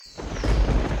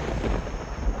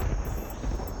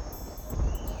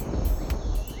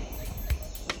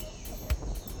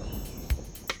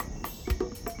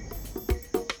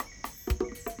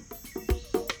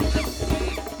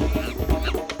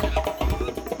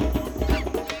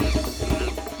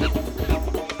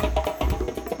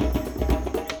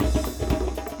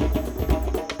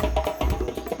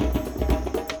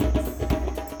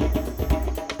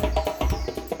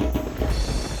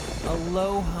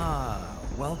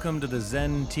Welcome to the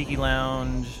Zen Tiki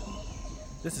Lounge.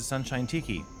 This is Sunshine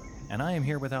Tiki, and I am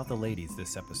here without the ladies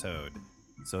this episode.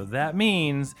 So that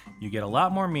means you get a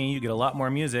lot more me, you get a lot more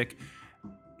music,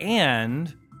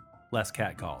 and less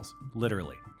cat calls,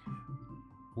 literally.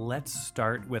 Let's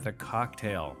start with a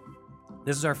cocktail.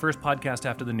 This is our first podcast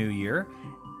after the new year.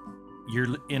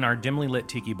 You're in our dimly lit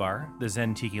tiki bar, the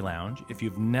Zen Tiki Lounge. If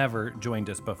you've never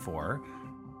joined us before,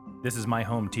 this is my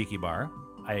home tiki bar.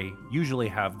 I usually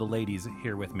have the ladies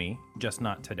here with me, just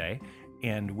not today.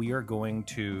 And we are going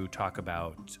to talk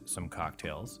about some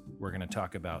cocktails. We're going to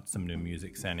talk about some new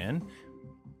music sent in.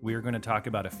 We are going to talk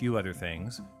about a few other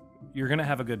things. You're going to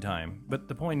have a good time. But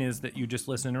the point is that you just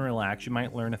listen and relax. You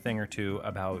might learn a thing or two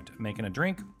about making a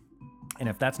drink. And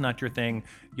if that's not your thing,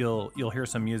 you'll hear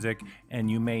some music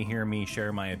and you may hear me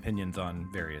share my opinions on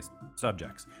various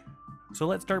subjects. So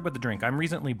let's start with the drink. I'm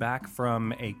recently back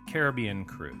from a Caribbean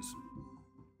cruise.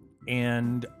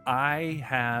 And I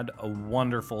had a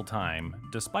wonderful time,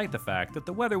 despite the fact that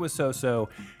the weather was so-so,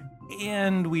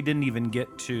 and we didn't even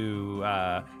get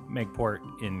to make port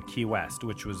in Key West,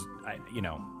 which was,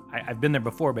 I've been there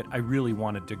before, but I really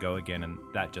wanted to go again, and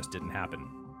that just didn't happen.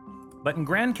 But in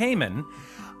Grand Cayman,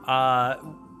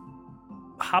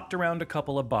 hopped around a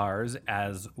couple of bars,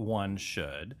 as one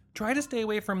should. Try to stay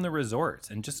away from the resorts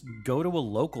and just go to a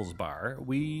locals bar.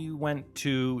 We went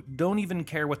to, don't even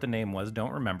care what the name was,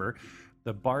 don't remember.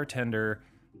 The bartender,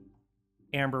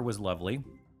 Amber, was lovely.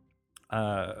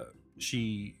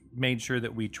 She made sure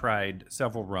that we tried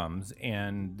several rums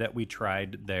and that we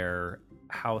tried their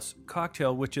house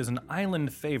cocktail, which is an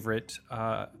island favorite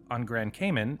on Grand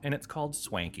Cayman, and it's called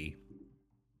Swanky.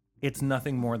 It's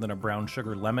nothing more than a brown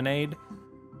sugar lemonade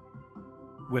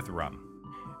with rum.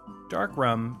 Dark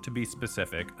rum, to be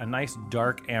specific, a nice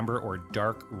dark amber or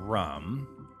dark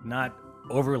rum, not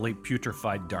overly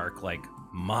putrefied dark like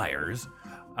Myers.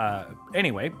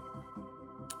 Anyway,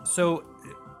 so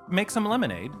make some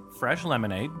lemonade, fresh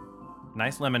lemonade,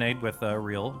 nice lemonade with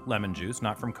real lemon juice,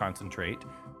 not from concentrate.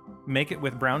 Make it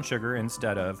with brown sugar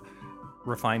instead of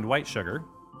refined white sugar,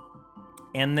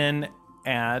 and then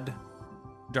add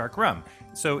dark rum.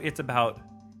 So it's about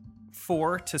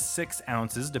 4 to 6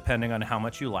 ounces, depending on how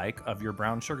much you like, of your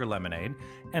brown sugar lemonade,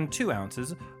 and 2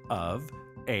 ounces of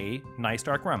a nice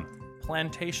dark rum.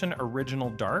 Plantation Original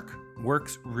Dark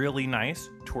works really nice.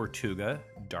 Tortuga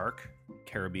Dark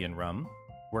Caribbean rum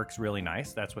works really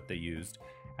nice. That's what they used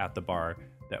at the bar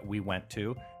that we went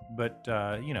to. But,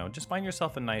 just find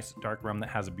yourself a nice dark rum that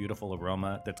has a beautiful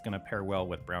aroma that's going to pair well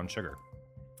with brown sugar.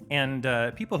 And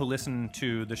people who listen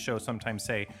to the show sometimes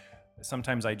say,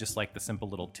 sometimes I just like the simple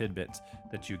little tidbits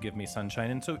that you give me,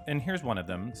 Sunshine. And here's one of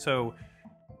them. So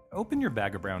open your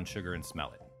bag of brown sugar and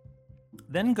smell it.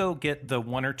 Then go get the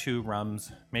 1 or 2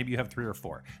 rums, maybe you have 3 or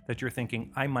 4, that you're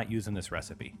thinking I might use in this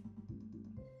recipe.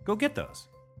 Go get those.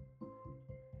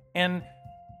 And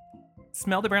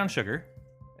smell the brown sugar,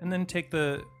 and then take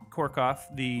the cork off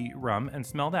the rum and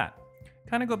smell that.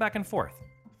 Kind of go back and forth.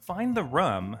 Find the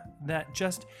rum that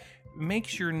just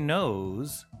makes your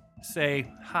nose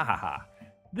say, ha ha ha,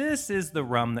 this is the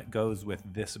rum that goes with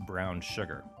this brown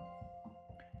sugar.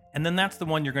 And then that's the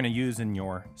one you're going to use in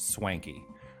your swanky.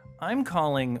 I'm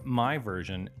calling my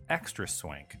version extra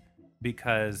swank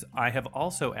because I have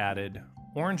also added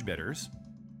orange bitters.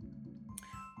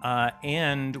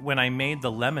 And when I made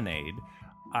the lemonade,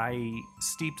 I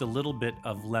steeped a little bit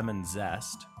of lemon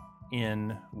zest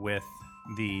in with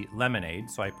the lemonade.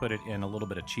 So I put it in a little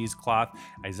bit of cheesecloth.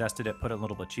 I zested it, put a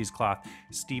little bit of cheesecloth,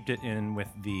 steeped it in with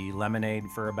the lemonade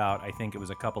for about, I think it was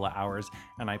a couple of hours,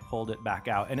 and I pulled it back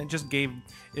out. And it just gave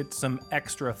it some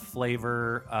extra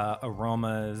flavor,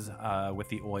 aromas with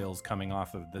the oils coming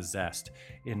off of the zest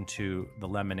into the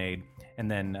lemonade. And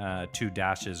then 2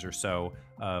 dashes or so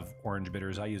of orange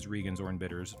bitters. I use Regan's orange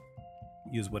bitters.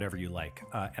 Use whatever you like.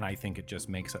 And I think it just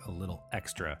makes it a little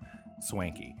extra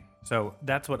swanky. So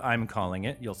that's what I'm calling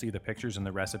it. You'll see the pictures and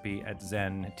the recipe at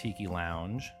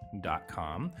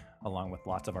zentikilounge.com, along with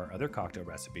lots of our other cocktail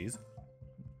recipes.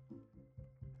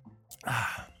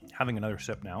 Having another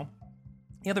sip now.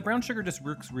 Yeah, the brown sugar just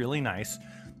works really nice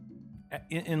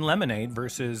in lemonade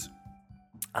versus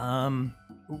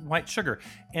white sugar.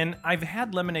 And I've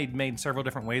had lemonade made several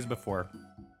different ways before.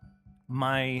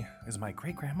 My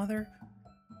great-grandmother?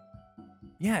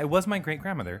 Yeah, it was my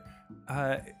great-grandmother.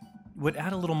 Would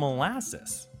add a little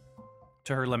molasses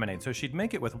to her lemonade. So she'd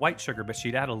make it with white sugar, but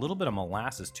she'd add a little bit of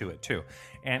molasses to it too.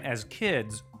 And as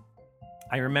kids,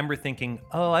 I remember thinking,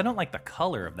 oh, I don't like the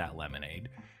color of that lemonade,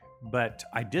 but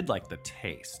I did like the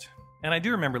taste. And I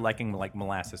do remember liking like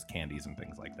molasses candies and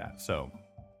things like that. So,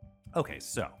 okay,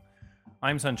 so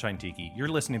I'm Sunshine Tiki. You're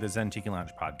listening to the Zen Tiki Lounge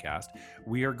podcast.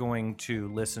 We are going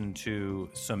to listen to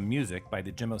some music by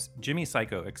the Jimmy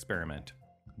Psycho Experiment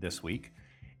this week.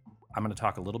 I'm going to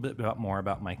talk a little bit more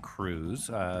about my cruise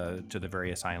to the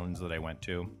various islands that I went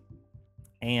to.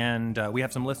 And we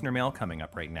have some listener mail coming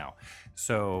up right now.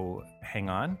 So hang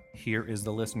on. Here is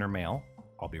the listener mail.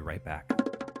 I'll be right back.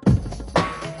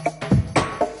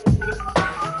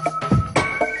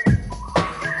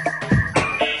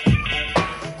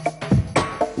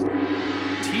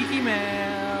 Tiki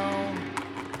mail.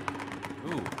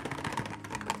 Ooh.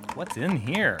 What's in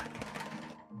here?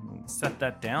 Set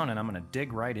that down and I'm going to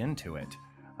dig right into it.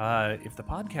 If the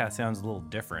podcast sounds a little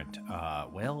different,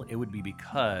 well, it would be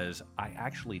because I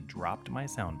actually dropped my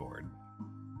soundboard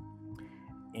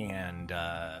and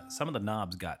some of the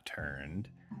knobs got turned,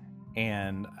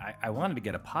 and I wanted to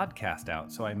get a podcast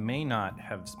out, so I may not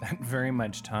have spent very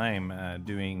much time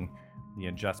doing the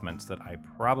adjustments that I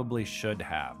probably should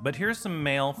have. But here's some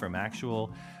mail from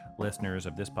actual listeners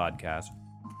of this podcast.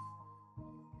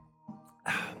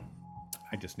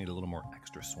 I just need a little more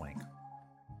extra swank.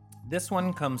 This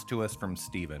one comes to us from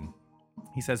Steven.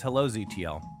 He says, "Hello,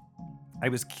 ZTL. I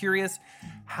was curious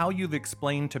how you've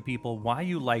explained to people why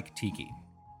you like Tiki.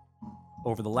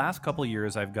 Over the last couple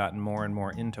years, I've gotten more and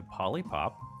more into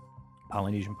polypop,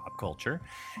 Polynesian pop culture,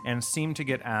 and seem to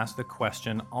get asked the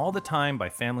question all the time by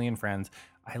family and friends.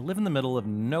 I live in the middle of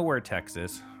nowhere,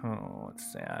 Texas. Oh,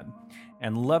 it's sad.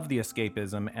 And love the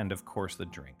escapism and, of course, the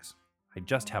drinks. I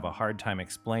just have a hard time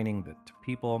explaining that to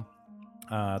people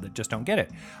that just don't get it.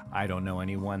 I don't know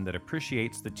anyone that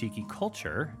appreciates the Tiki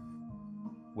culture,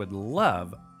 would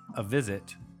love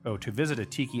to visit a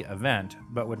Tiki event,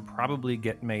 but would probably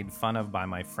get made fun of by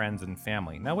my friends and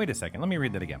family." Now, wait a second. Let me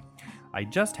read that again. "I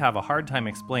just have a hard time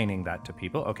explaining that to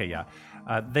people." Okay, yeah.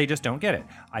 They just don't get it.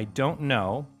 "I don't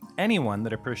know anyone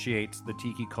that appreciates the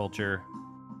Tiki culture,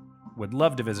 would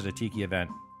love to visit a Tiki event,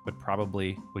 but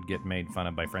probably would get made fun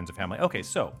of by friends and family." Okay,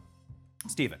 so,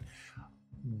 Steven,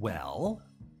 well,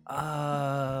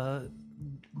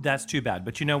 that's too bad.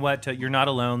 But you know what? You're not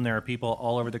alone. There are people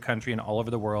all over the country and all over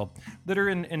the world that are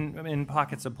in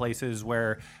pockets of places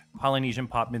where Polynesian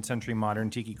pop, mid-century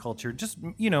modern Tiki culture just,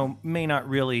 may not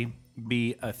really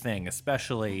be a thing,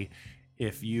 especially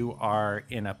if you are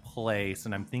in a place,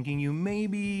 and I'm thinking you may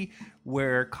be,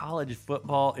 where college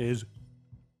football is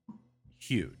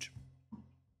huge.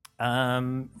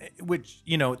 Which,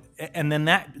 and then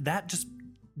that just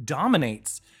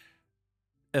dominates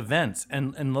events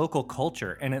and local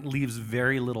culture, and it leaves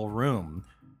very little room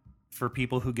for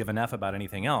people who give an F about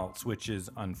anything else, which is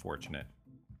unfortunate.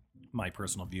 My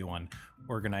personal view on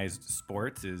organized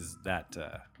sports is that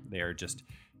they are just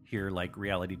here like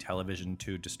reality television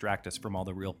to distract us from all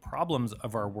the real problems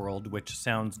of our world, which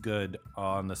sounds good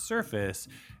on the surface,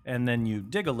 and then you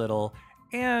dig a little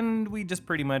and we just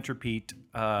pretty much repeat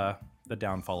the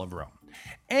downfall of Rome.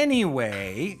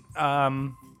 Anyway,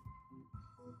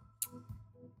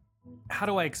 how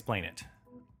do I explain it?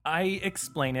 I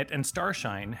explain it, and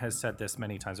Starshine has said this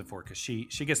many times before because she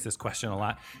gets this question a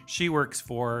lot. She works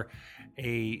for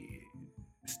a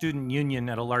student union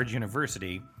at a large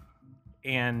university,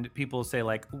 and people say,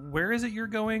 like, "Where is it you're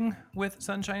going with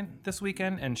Sunshine this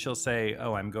weekend?" And she'll say,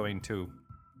 "Oh, I'm going to..."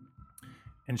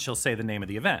 And she'll say the name of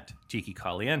the event, Tiki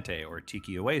Caliente or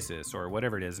Tiki Oasis or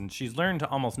whatever it is. And she's learned to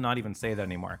almost not even say that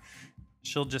anymore.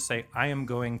 She'll just say, "I am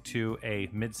going to a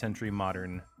mid-century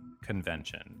modern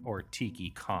convention or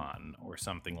Tiki Con or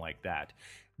something like that."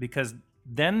 Because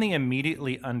then they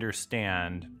immediately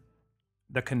understand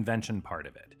the convention part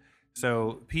of it.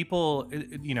 So people,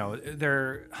 there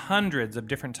are hundreds of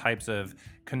different types of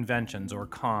conventions or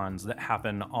cons that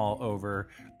happen all over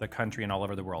the country and all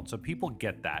over the world. So people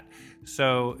get that.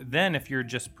 So then if you're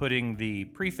just putting the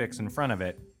prefix in front of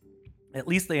it, at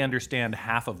least they understand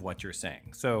half of what you're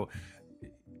saying. So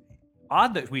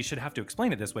odd that we should have to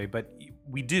explain it this way, but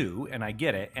we do, and I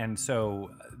get it. And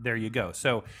so there you go.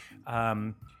 So I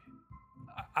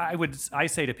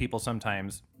say to people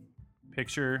sometimes,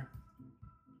 picture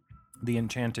the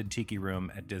enchanted Tiki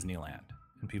room at Disneyland.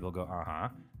 And people go, "Uh-huh."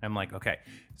 I'm like, okay,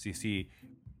 so you see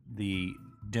the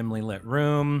dimly lit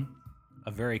room,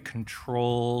 a very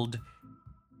controlled,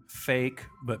 fake,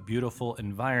 but beautiful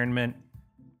environment.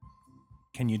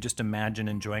 Can you just imagine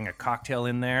enjoying a cocktail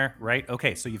in there, right?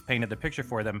 Okay, so you've painted the picture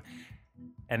for them.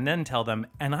 And then tell them,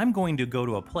 and I'm going to go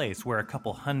to a place where a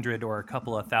couple hundred or a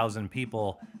couple of thousand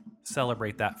people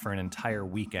celebrate that for an entire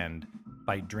weekend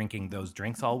by drinking those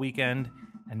drinks all weekend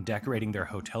and decorating their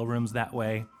hotel rooms that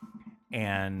way.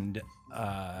 And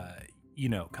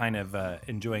kind of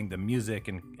enjoying the music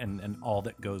and all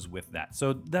that goes with that.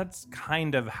 So that's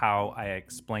kind of how I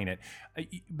explain it.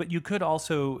 But you could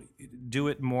also do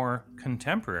it more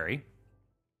contemporary,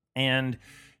 and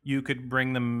you could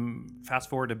bring them fast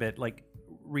forward a bit, like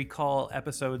recall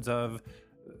episodes of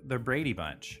The Brady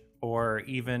Bunch or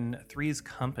even Three's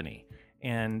Company.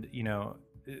 And,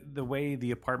 the way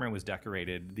the apartment was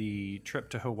decorated, the trip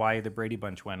to Hawaii the Brady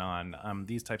Bunch went on,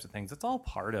 these types of things, it's all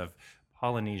part of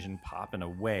Polynesian pop in a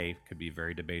way. Could be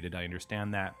very debated, I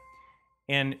understand that.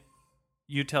 And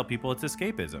you tell people it's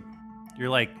escapism. You're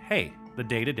like, hey, the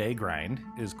day-to-day grind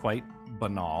is quite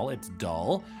banal, it's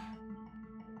dull.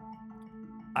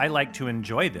 I like to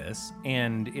enjoy this,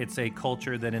 and it's a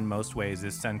culture that in most ways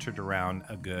is centered around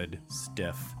a good,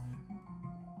 stiff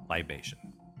libation.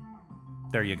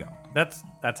 There you go. That's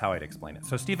how I'd explain it.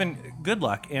 So, Stephen, good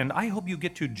luck, and I hope you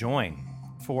get to join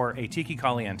for a Tiki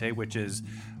Caliente, which is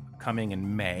coming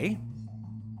in May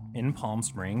in Palm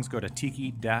Springs. Go to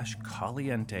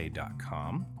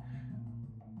tiki-caliente.com.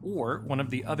 Or one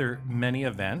of the other many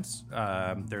events.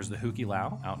 There's the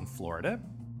Hukilau out in Florida.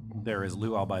 There is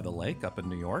Luau by the Lake up in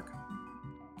New York.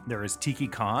 There is Tiki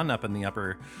Con up in the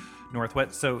upper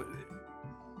Northwest. So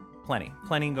plenty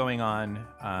going on.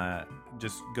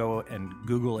 Just go and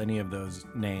Google any of those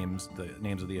names, the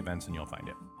names of the events, and you'll find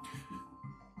it.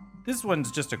 This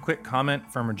one's just a quick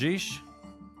comment from Rajesh.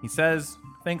 He says,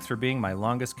 thanks for being my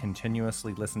longest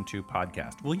continuously listened to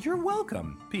podcast. Well, you're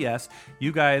welcome. P.S.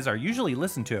 You guys are usually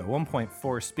listened to at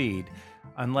 1.4 speed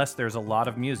unless there's a lot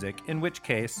of music, in which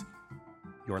case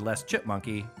you're less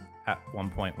chipmunky at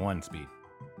 1.1 speed.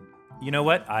 You know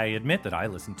what? I admit that I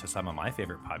listen to some of my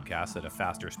favorite podcasts at a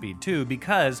faster speed too,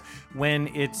 because when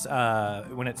it's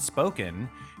spoken,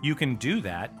 you can do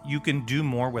that. You can do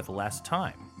more with less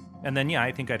time. And then,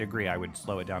 I think I'd agree. I would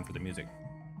slow it down for the music.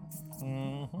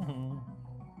 Mm-hmm.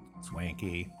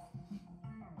 Swanky.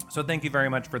 So thank you very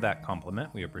much for that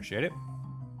compliment. We appreciate it.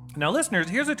 Now, listeners,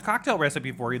 here's a cocktail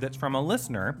recipe for you that's from a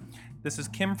listener. This is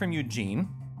Kim from Eugene.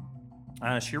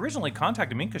 She originally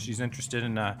contacted me because she's interested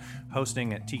in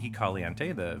hosting at Tiki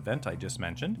Caliente, the event I just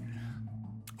mentioned.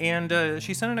 And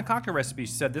she sent in a cocktail recipe.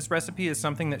 She said this recipe is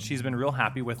something that she's been real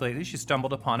happy with lately. She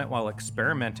stumbled upon it while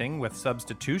experimenting with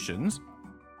substitutions.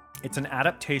 It's an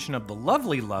adaptation of the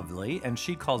Lovely Lovely, and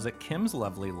she calls it Kim's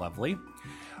Lovely Lovely.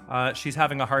 She's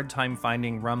having a hard time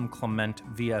finding Rum Clement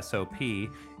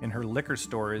VSOP in her liquor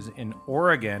stores in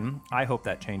Oregon. I hope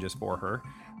that changes for her.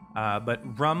 But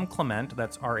Rum Clement,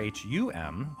 that's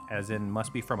R-H-U-M, as in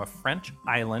must be from a French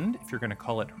island, if you're going to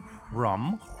call it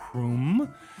rum,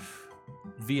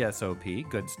 VSOP,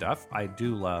 good stuff. I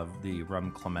do love the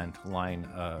Rum Clement line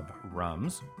of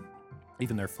rums,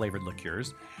 even their flavored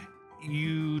liqueurs.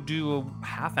 You do a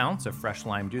half ounce of fresh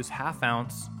lime juice, half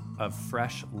ounce of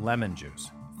fresh lemon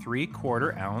juice,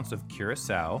 3/4 ounce of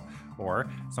curacao, or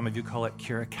some of you call it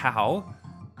curacao,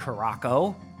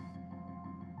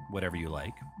 whatever you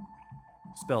like,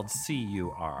 spelled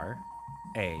C-U-R-A-C-A-O,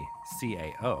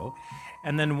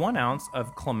 and then 1 ounce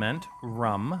of Clement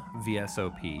Rum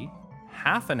VSOP,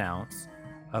 half an ounce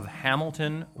of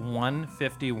Hamilton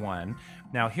 151.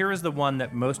 Now, here is the one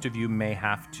that most of you may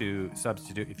have to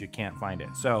substitute if you can't find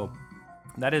it. So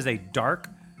that is a dark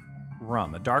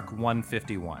rum, a dark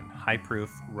 151, high proof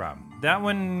rum. That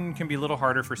one can be a little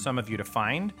harder for some of you to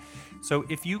find. So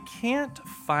if you can't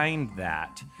find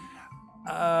that,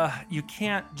 you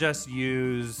can't just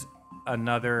use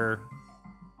another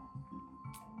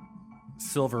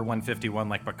silver 151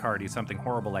 like Bacardi, something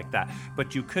horrible like that.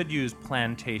 But you could use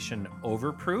Plantation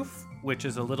Overproof, which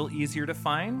is a little easier to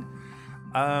find.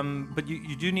 But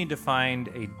you do need to find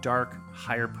a dark,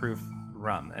 higher proof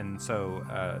rum. And so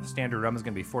standard rum is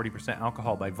going to be 40%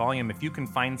 alcohol by volume. If you can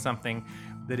find something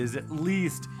that is at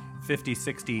least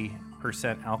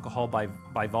 50-60% alcohol by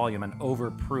volume and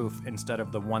overproof instead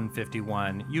of the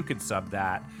 151, you could sub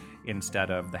that instead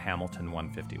of the Hamilton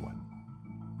 151.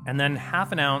 And then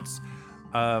half an ounce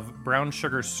of brown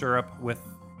sugar syrup with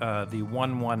the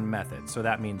 1-1 method. So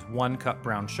that means 1 cup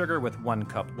brown sugar with 1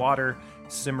 cup water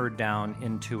simmered down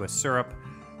into a syrup.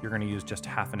 You're going to use just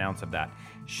half an ounce of that.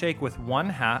 Shake with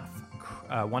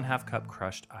 1/2 cup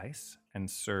crushed ice and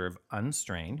serve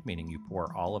unstrained, meaning you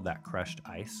pour all of that crushed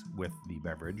ice with the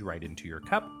beverage right into your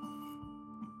cup.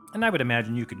 And I would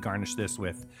imagine you could garnish this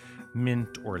with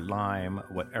mint or lime,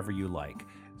 whatever you like.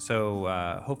 So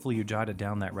hopefully you jotted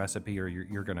down that recipe or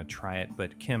you're going to try it.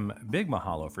 But Kim, big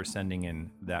mahalo for sending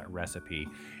in that recipe.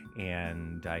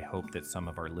 And I hope that some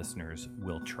of our listeners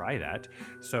will try that.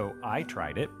 So I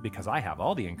tried it because I have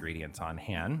all the ingredients on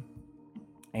hand.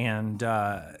 And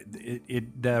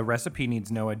the recipe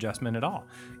needs no adjustment at all.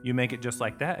 You make it just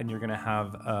like that, and you're going to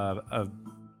have a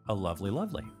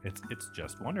lovely. It's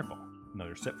just wonderful.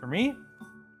 Another sip for me.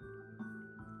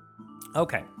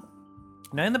 Okay.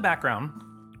 Now in the background,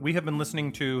 we have been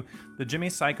listening to the Jimmy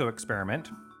Psycho Experiment,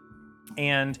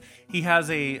 and he has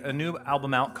a new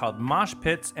album out called Mosh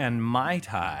Pits and Mai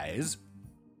Tais.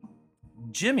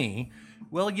 Jimmy,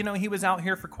 well, he was out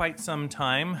here for quite some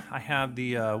time. I had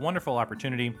the wonderful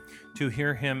opportunity to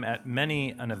hear him at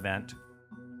many an event.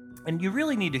 And you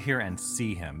really need to hear and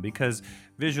see him because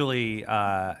visually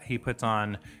he puts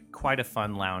on quite a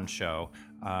fun lounge show.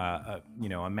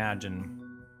 Imagine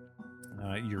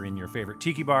you're in your favorite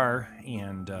tiki bar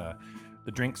and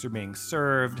the drinks are being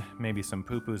served, maybe some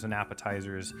poo-poos and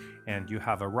appetizers, and you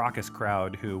have a raucous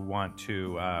crowd who want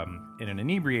to, in an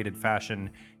inebriated fashion,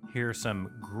 hear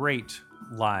some great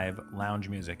live lounge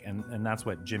music. And that's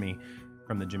what Jimmy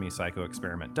from the Jimmy Psycho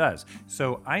Experiment does.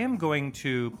 So I am going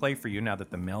to play for you, now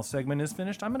that the mail segment is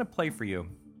finished, I'm going to play for you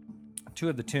 2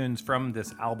 of the tunes from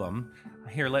this album.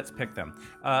 Here, let's pick them.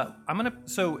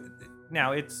 So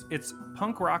now it's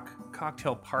Punk Rock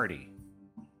Cocktail Party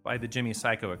by the Jimmy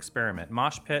Psycho Experiment,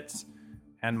 Mosh Pits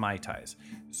and Mai Tais.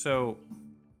 So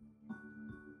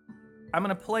I'm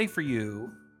going to play for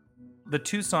you the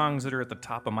 2 songs that are at the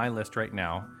top of my list right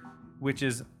now, which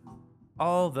is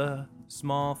All the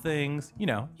Small Things. You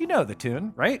know the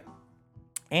tune, right?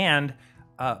 And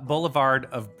Boulevard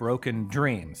of Broken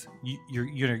Dreams.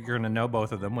 You're going to know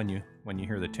both of them when you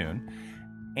hear the tune.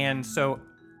 And so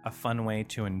a fun way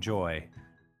to enjoy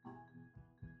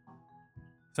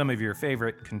some of your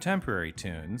favorite contemporary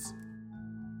tunes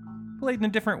played in a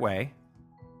different way.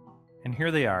 And here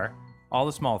they are, All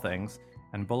the Small Things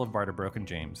and Boulevard of Broken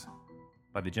Dreams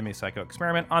by the Jimmy Psycho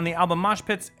Experiment on the album Mosh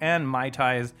Pits and Mai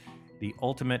Tais, the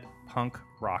ultimate punk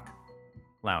rock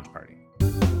lounge party.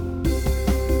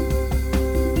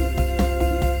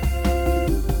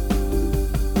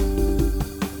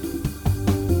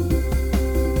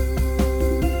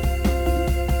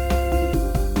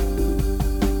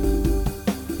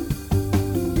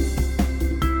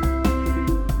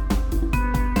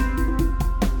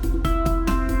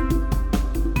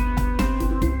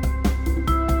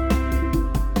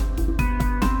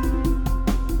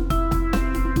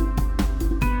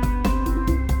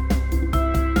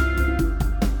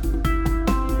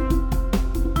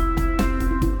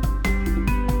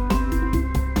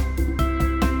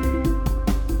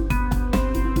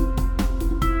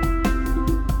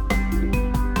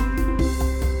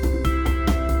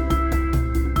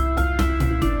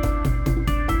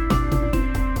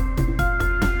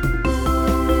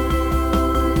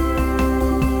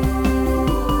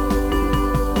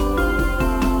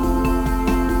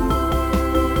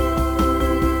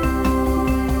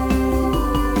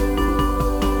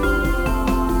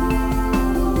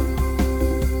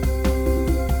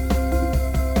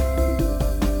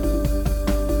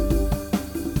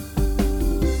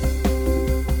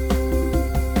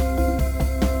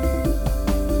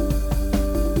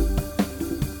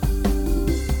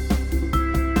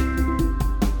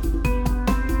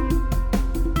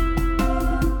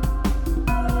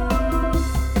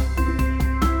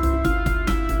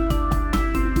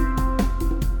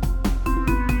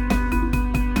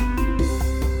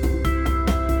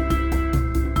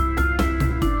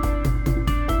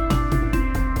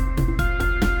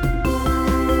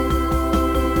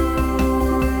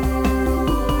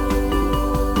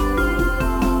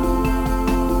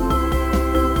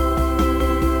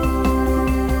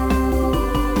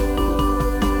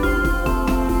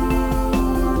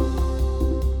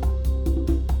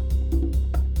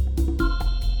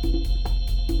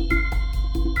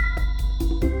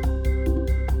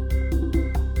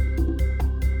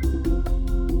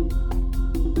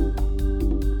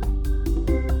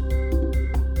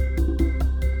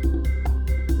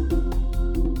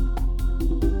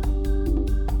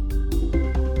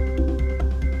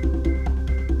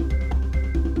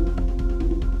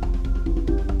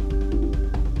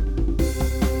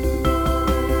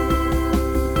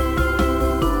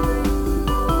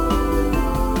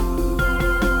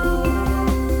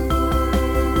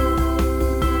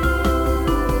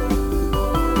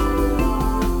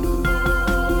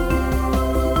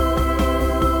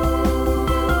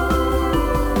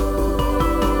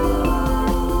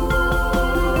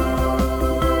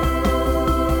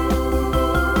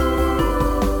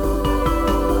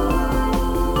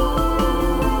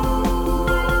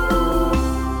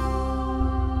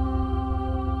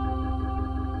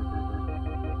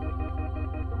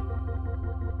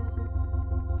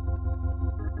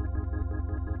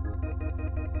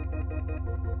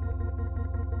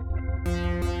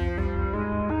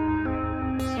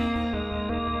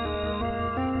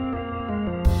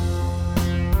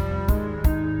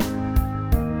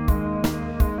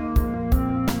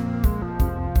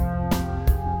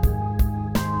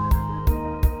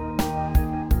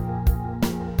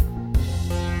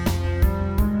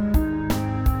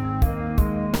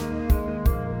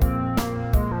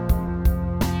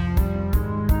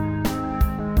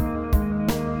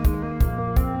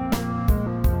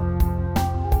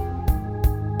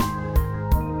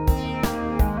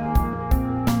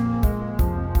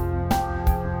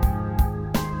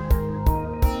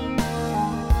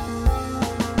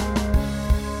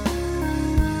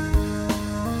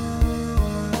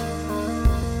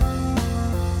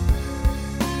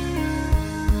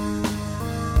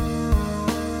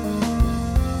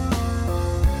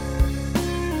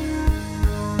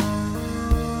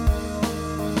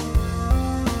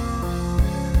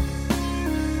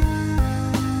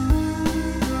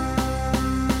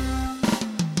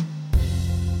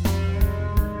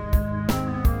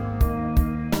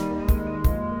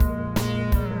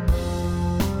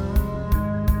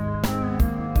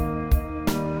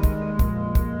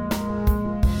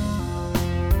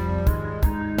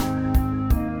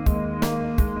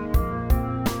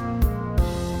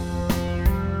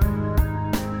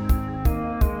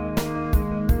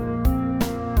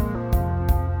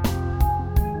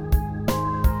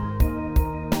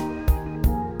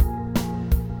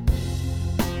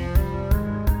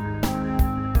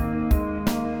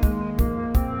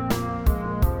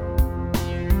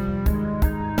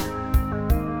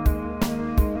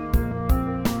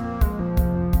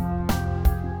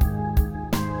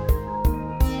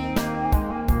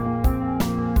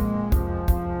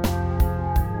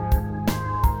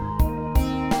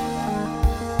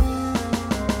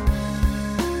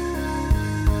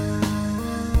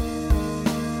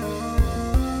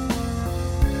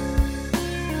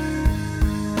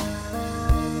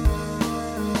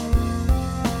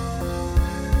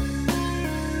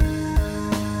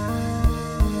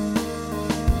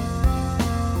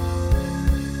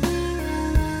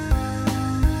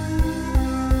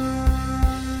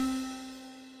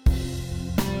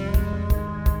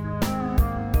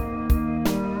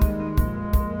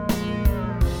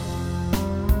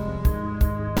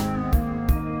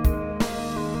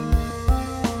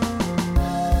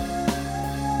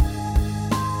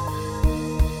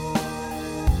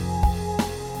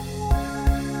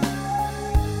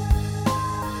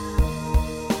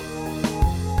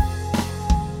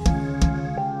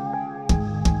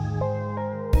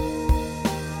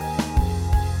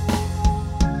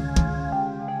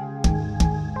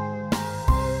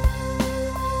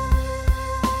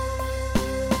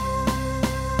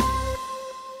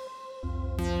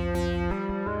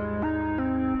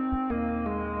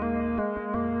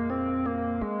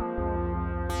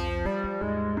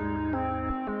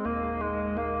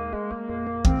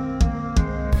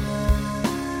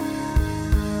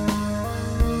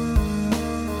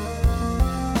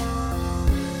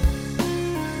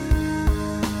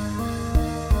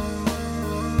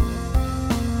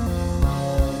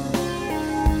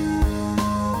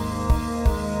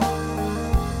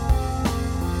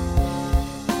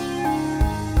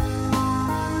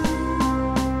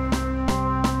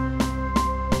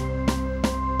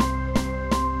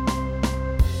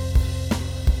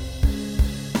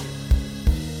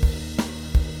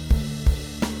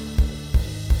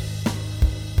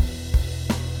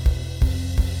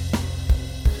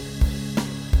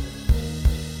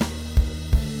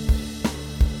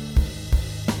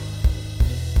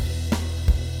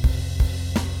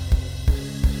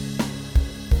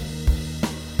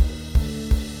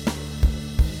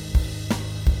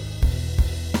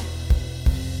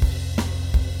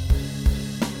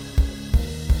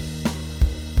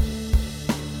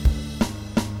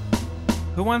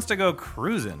 Who wants to go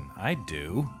cruising? I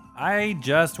do. I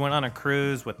just went on a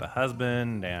cruise with the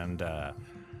husband and a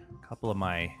couple of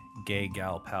my gay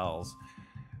gal pals.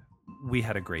 We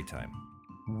had a great time.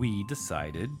 We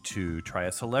decided to try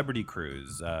a celebrity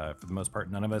cruise. For the most part,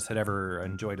 none of us had ever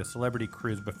enjoyed a celebrity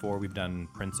cruise before. We've done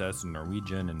Princess and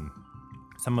Norwegian, and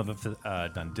some of us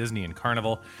have done Disney and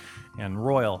Carnival and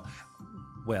Royal.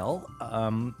 Well,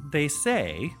 they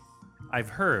say,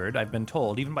 I've been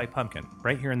told, even by Pumpkin,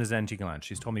 right here in the Zentique Lounge,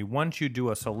 she's told me once you do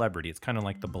a celebrity, it's kind of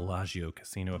like the Bellagio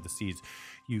Casino of the Seas,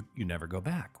 you never go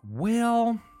back.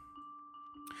 Well,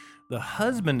 the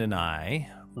husband and I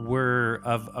were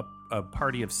of a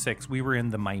party of 6. We were in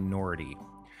the minority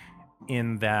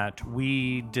in that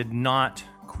we did not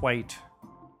quite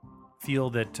feel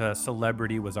that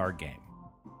celebrity was our game.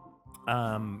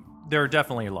 There are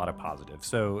definitely a lot of positives.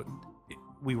 So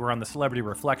we were on the Celebrity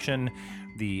Reflection.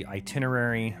 The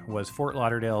itinerary was Fort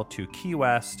Lauderdale to Key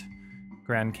West,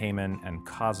 Grand Cayman, and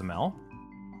Cozumel,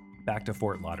 back to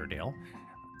Fort Lauderdale.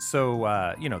 So,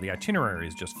 the itinerary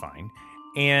is just fine.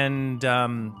 And,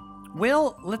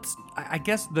 I'll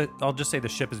just say the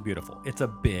ship is beautiful. It's a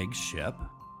big ship.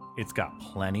 It's got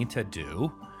plenty to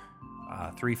do.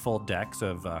 3 full decks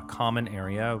of common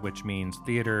area, which means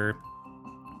theater,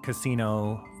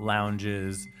 casino,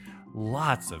 lounges,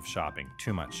 lots of shopping.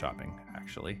 Too much shopping,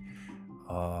 actually.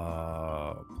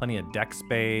 Plenty of deck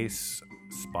space,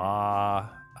 spa,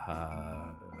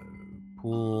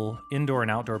 pool, indoor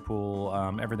and outdoor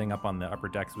pool. Everything up on the upper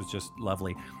decks was just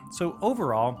lovely. So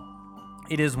overall,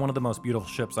 it is one of the most beautiful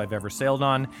ships I've ever sailed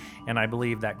on, and I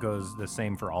believe that goes the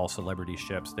same for all celebrity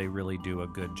ships. They really do a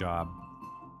good job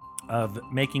of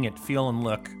making it feel and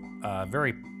look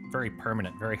very, very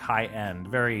permanent, very high-end,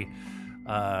 very...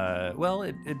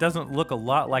 it doesn't look a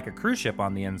lot like a cruise ship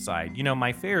on the inside. You know,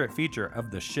 my favorite feature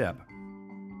of the ship,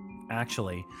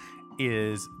 actually,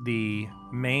 is the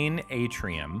main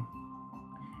atrium,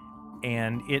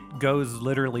 and it goes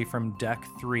literally from deck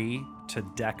 3 to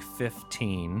deck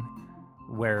 15,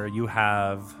 where you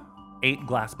have 8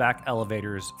 glass-back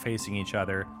elevators facing each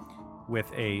other with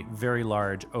a very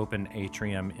large open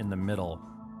atrium in the middle.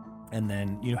 And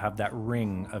then you have that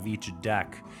ring of each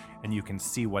deck, and you can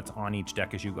see what's on each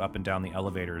deck as you go up and down the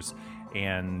elevators.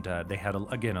 And they had,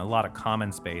 a lot of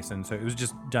common space, and so it was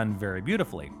just done very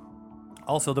beautifully.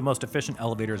 Also, the most efficient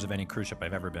elevators of any cruise ship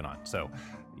I've ever been on. So,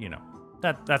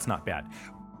 that's not bad.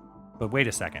 But wait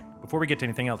a second. Before we get to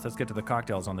anything else, let's get to the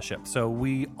cocktails on the ship. So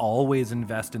we always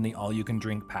invest in the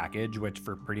all-you-can-drink package, which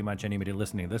for pretty much anybody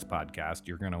listening to this podcast,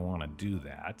 you're going to want to do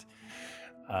that.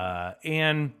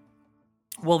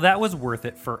 That was worth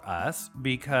it for us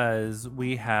because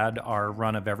we had our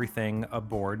run of everything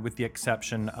aboard with the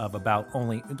exception of about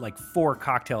only 4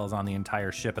 cocktails on the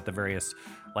entire ship at the various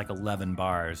 11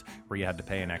 bars where you had to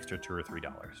pay an extra $2 or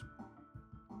 $3.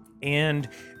 And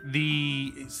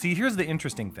here's the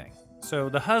interesting thing. So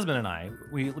the husband and I,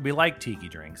 we like tiki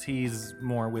drinks. He's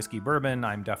more whiskey bourbon.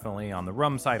 I'm definitely on the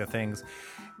rum side of things.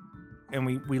 And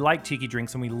we like tiki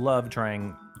drinks, and we love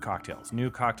trying cocktails.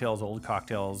 New cocktails, old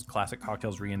cocktails, classic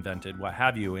cocktails reinvented, what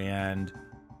have you. And,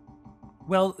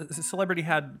 Celebrity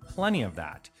had plenty of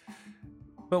that.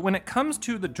 But when it comes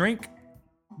to the drink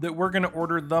that we're going to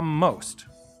order the most,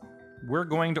 we're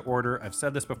going to order, I've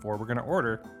said this before, we're going to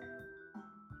order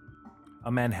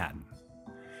a Manhattan.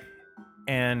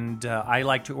 And I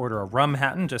like to order a rum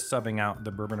Hatton, just subbing out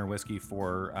the bourbon or whiskey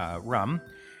for rum.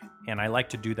 And I like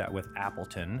to do that with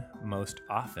Appleton most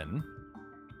often.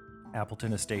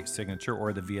 Appleton Estate Signature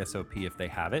or the VSOP if they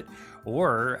have it.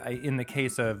 Or in the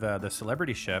case of the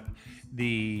celebrity ship,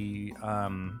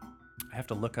 I have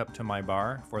to look up to my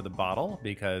bar for the bottle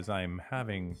because I'm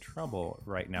having trouble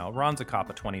right now.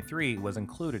 Ronzacapa 23 was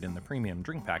included in the premium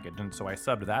drink package, and so I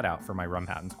subbed that out for my rum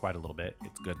Hattons quite a little bit.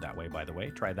 It's good that way, by the way.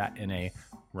 Try that in a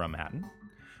rum Hatton.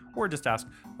 Or just ask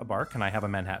a bar, can I have a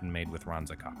Manhattan made with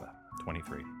Ronzacapa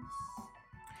 23?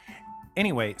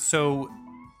 Anyway, so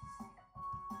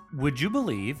would you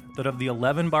believe that of the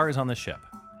 11 bars on the ship,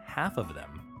 half of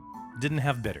them didn't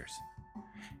have bitters?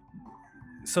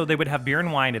 So they would have beer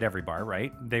and wine at every bar,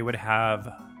 right? They would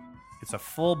have, it's a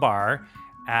full bar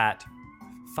at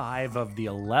 5 of the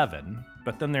 11,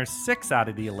 but then there's 6 out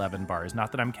of the 11 bars,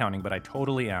 not that I'm counting, but I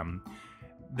totally am,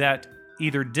 that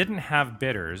either didn't have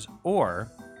bitters or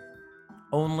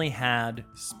only had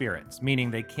spirits,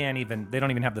 meaning they don't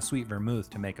even have the sweet vermouth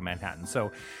to make a Manhattan.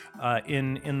 So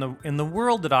in the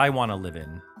world that I want to live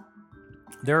in,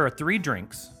 there are 3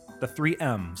 drinks, the 3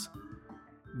 M's,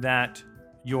 that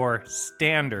your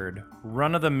standard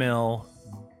run-of-the-mill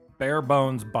bare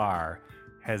bones bar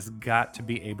has got to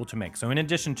be able to make. So in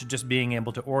addition to just being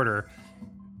able to order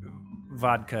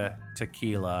vodka,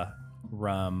 tequila,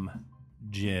 rum,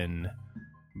 gin,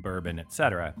 bourbon,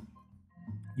 etc.,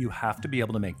 you have to be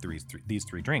able to make these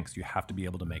three drinks. You have to be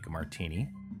able to make a martini,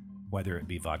 whether it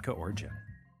be vodka or gin.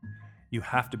 You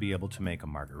have to be able to make a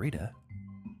margarita,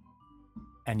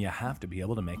 and you have to be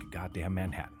able to make a goddamn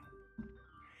Manhattan.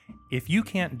 If you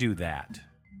can't do that,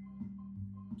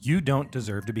 you don't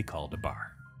deserve to be called a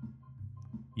bar.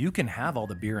 You can have all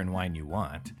the beer and wine you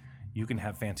want. You can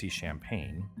have fancy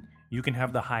champagne. You can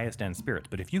have the highest end spirits.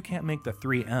 But if you can't make the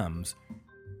 3 M's,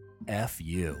 F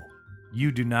you.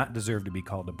 You do not deserve to be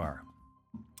called a bar.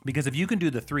 Because if you can do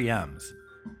the 3 M's,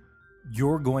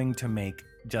 you're going to make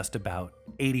just about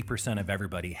 80% of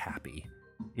everybody happy.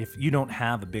 If you don't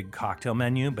have a big cocktail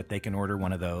menu, but they can order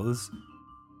one of those,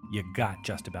 you got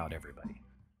just about everybody.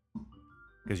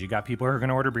 Because you got people who are going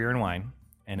to order beer and wine.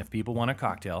 And if people want a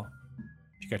cocktail,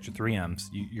 you got your 3 M's,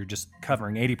 you're just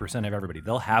covering 80% of everybody.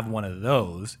 They'll have one of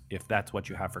those if that's what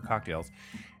you have for cocktails.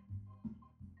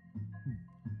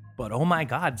 But oh my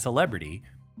God, celebrity,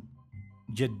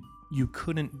 you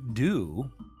couldn't do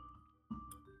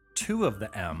 2 of the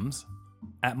M's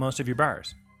at most of your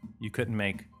bars. You couldn't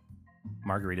make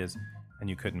margaritas and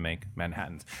you couldn't make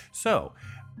Manhattans. So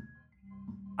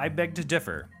I beg to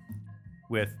differ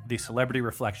with the celebrity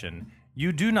reflection.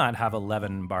 You do not have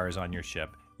 11 bars on your ship.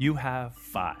 You have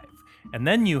 5. And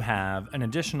then you have an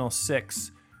additional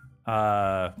 6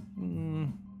 kind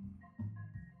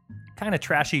of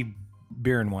trashy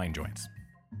beer and wine joints.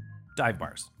 Dive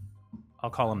bars. I'll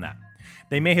call them that.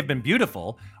 They may have been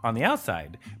beautiful on the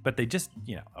outside, but they just,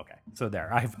 okay. So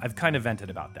there, I've kind of vented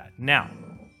about that. Now,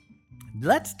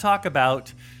 let's talk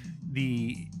about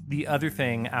the other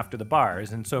thing after the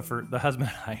bars. And so for the husband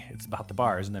and I, it's about the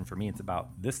bars. And then for me, it's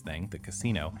about this thing, the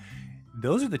casino.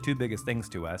 Those are the 2 biggest things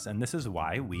to us. And this is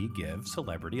why we give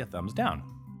celebrity a thumbs down.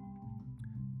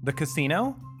 The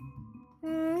casino,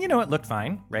 it looked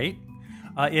fine, right?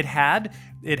 It had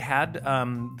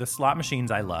the slot machines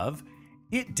I love.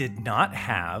 It did not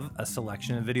have a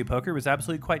selection of video poker. It was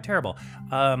absolutely quite terrible.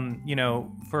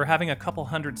 For having a couple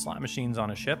hundred slot machines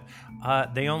on a ship,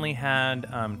 they only had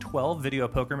 12 video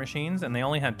poker machines, and they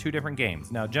only had 2 different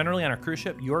games. Now, generally on a cruise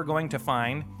ship, you're going to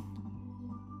find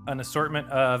an assortment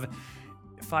of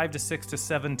 5 to 6 to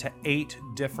 7 to 8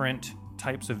 different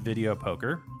types of video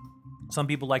poker. Some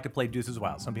people like to play deuces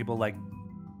wild. Some people like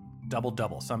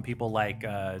double. Some people like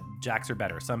jacks or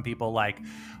better. Some people like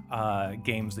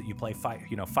games that you play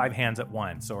 5 hands at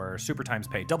once, or super times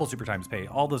pay, double super times pay,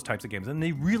 all those types of games. And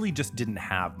they really just didn't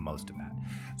have most of that.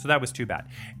 So that was too bad.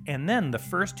 And then the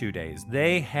first 2 days,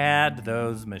 they had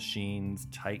those machines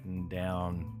tightened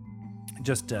down,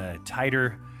 just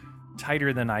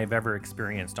tighter than I've ever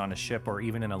experienced on a ship or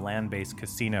even in a land-based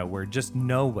casino, where just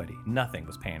nothing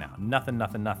was paying out. Nothing.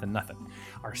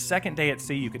 Our second day at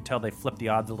sea, you could tell they flipped the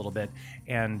odds a little bit,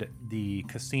 and the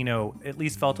casino at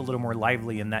least felt a little more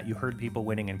lively in that you heard people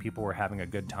winning and people were having a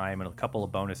good time, and a couple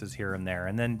of bonuses here and there,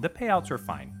 and then the payouts were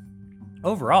fine.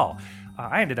 Overall,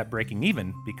 I ended up breaking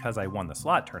even because I won the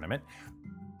slot tournament,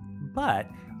 but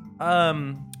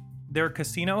their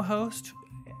casino host,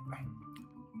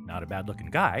 not a bad looking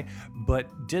guy,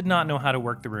 but did not know how to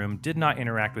work the room, did not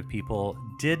interact with people,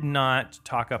 did not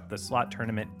talk up the slot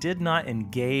tournament, did not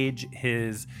engage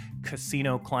his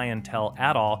casino clientele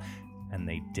at all, and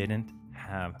they didn't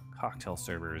have cocktail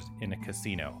servers in a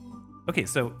casino. Okay,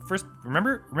 so first,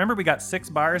 remember we got 6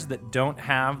 bars that don't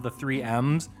have the 3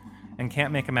 M's and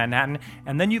can't make a Manhattan,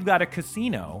 and then you've got a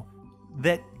casino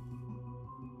that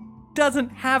doesn't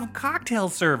have cocktail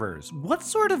servers. What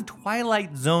sort of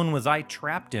Twilight Zone was I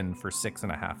trapped in for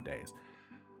 6.5 days?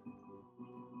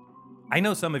 I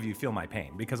know some of you feel my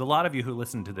pain, because a lot of you who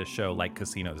listen to this show like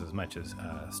casinos as much as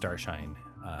Starshine,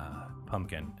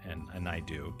 Pumpkin, and I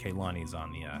do. Kaylani's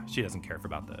on the, she doesn't care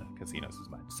about the casinos as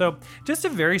much. So just a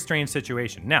very strange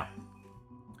situation. Now,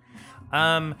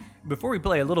 before we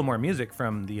play a little more music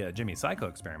from the Jimmy Psycho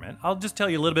Experiment, I'll just tell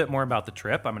you a little bit more about the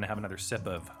trip. I'm going to have another sip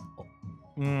of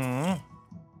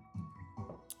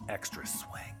extra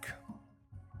swank.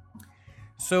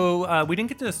 So we didn't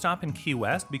get to stop in Key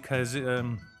West because,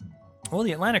 the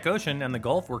Atlantic Ocean and the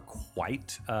Gulf were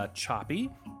quite choppy.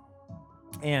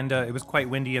 And it was quite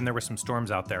windy, and there were some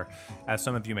storms out there, as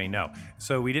some of you may know.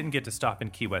 So we didn't get to stop in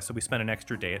Key West, so we spent an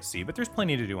extra day at sea. But there's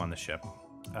plenty to do on the ship,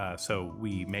 so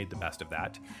we made the best of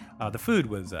that. The food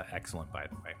was excellent, by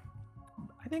the way.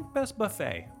 I think best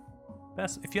buffet.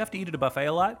 If you have to eat at a buffet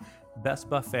a lot, best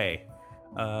buffet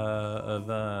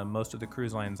of most of the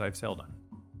cruise lines I've sailed on.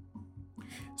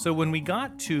 So when we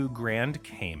got to Grand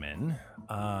Cayman,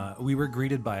 we were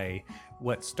greeted by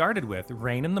what started with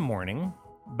rain in the morning,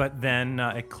 But then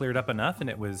it cleared up enough and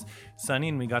it was sunny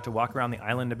and we got to walk around the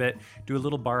island a bit, do a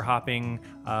little bar hopping,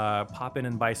 pop in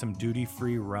and buy some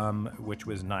duty-free rum, which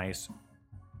was nice.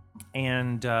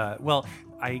 And,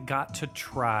 I got to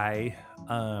try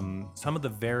some of the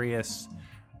various...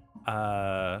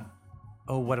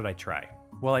 what did I try?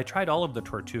 Well, I tried all of the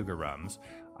Tortuga rums.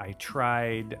 I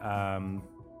tried...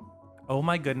 oh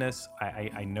my goodness,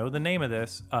 I know the name of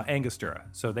this, Angostura.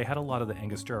 So they had a lot of the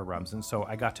Angostura rums, and so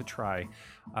I got to try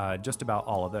just about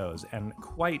all of those, and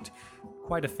quite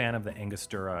a fan of the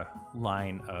Angostura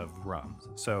line of rums.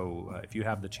 So if you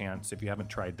have the chance, if you haven't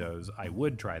tried those, I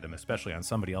would try them, especially on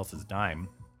somebody else's dime.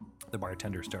 The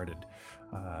bartender started,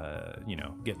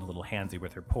 getting a little handsy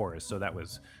with her pours, so that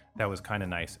was kind of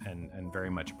nice and very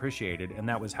much appreciated. And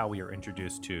that was how we were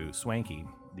introduced to Swanky,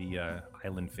 the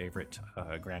island favorite,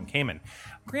 Grand Cayman.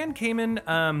 Grand Cayman,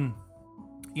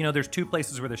 there's two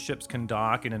places where the ships can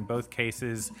dock, and in both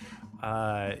cases,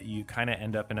 you kind of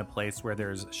end up in a place where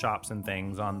there's shops and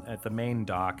things at the main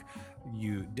dock.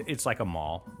 It's like a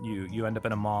mall. You end up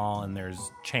in a mall and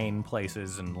there's chain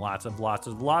places and lots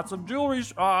of jewelry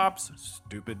shops.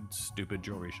 Stupid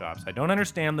jewelry shops. I don't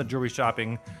understand the jewelry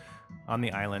shopping on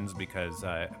the islands because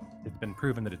it's been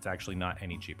proven that it's actually not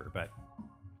any cheaper, but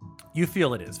you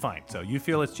feel it is fine. So you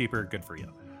feel it's cheaper, good for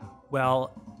you.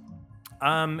 Well,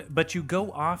 but you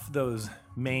go off those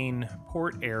main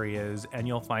port areas and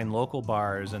you'll find local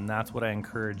bars, and that's what I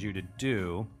encourage you to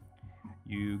do.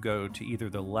 You go to either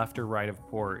the left or right of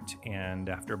port, and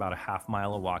after about a half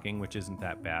mile of walking, which isn't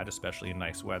that bad, especially in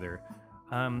nice weather,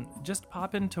 just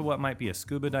pop into what might be a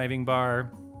scuba diving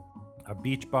bar, a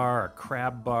beach bar, a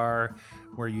crab bar,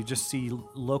 where you just see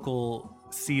local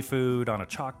seafood on a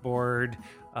chalkboard.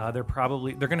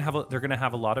 They're gonna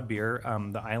have a lot of beer.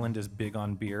 The island is big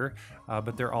on beer,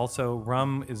 but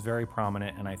rum is very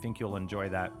prominent, and I think you'll enjoy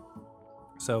that.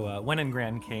 So when in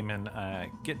Grand Cayman,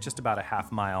 get just about a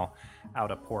half mile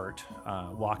out of port,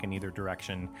 walk in either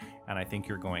direction, and I think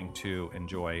you're going to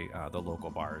enjoy the local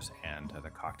bars and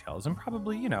the cocktails, and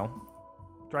probably,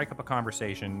 strike up a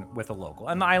conversation with a local.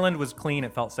 And the island was clean,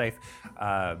 it felt safe,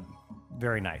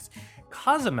 very nice.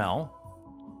 Cozumel,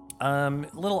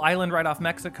 little island right off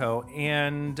Mexico,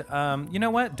 and you know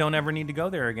what? Don't ever need to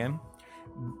go there again.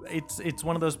 It's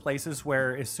one of those places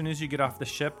where as soon as you get off the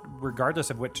ship, regardless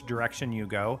of which direction you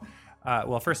go,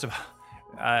 first of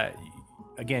all,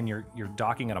 again, you're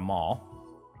docking at a mall,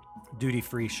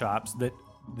 duty-free shops. The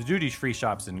duty-free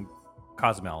shops in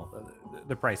Cozumel,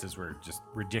 the prices were just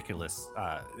ridiculous.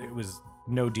 It was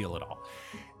no deal at all.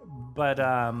 But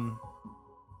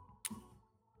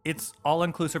it's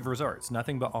all-inclusive resorts,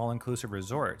 nothing but all-inclusive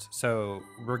resorts. So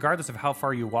regardless of how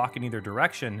far you walk in either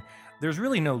direction, there's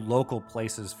really no local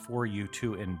places for you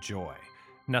to enjoy.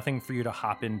 Nothing for you to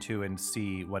hop into and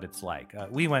see what it's like.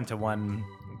 We went to one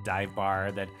dive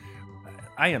bar that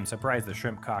I am surprised the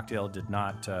shrimp cocktail did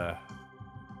not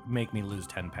make me lose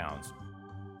 10 pounds.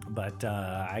 But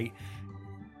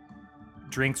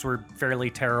drinks were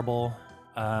fairly terrible.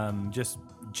 Just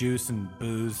juice and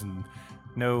booze and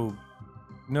no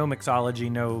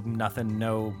mixology, no nothing,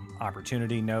 no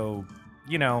opportunity, no,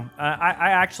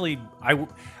 I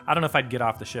don't know if I'd get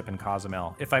off the ship in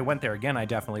Cozumel. If I went there again, I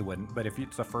definitely wouldn't. But if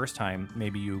it's the first time,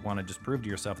 maybe you want to just prove to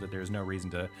yourself that there's no reason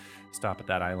to stop at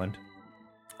that island.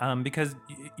 Because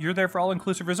you're there for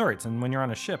all-inclusive resorts, and when you're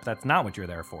on a ship, that's not what you're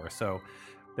there for. So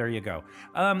there you go.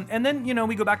 And then,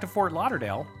 we go back to Fort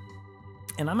Lauderdale,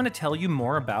 and I'm going to tell you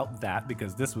more about that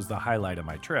because this was the highlight of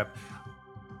my trip.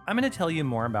 I'm going to tell you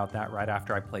more about that right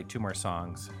after I play two more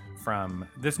songs from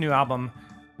this new album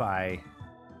by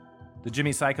the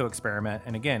Jimmy Psycho Experiment.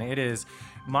 And again, it is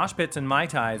Mosh Pits and Mai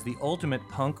Tais, the ultimate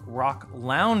punk rock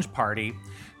lounge party.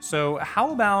 So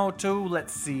how about,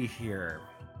 let's see here.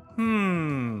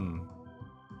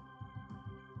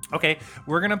 Okay,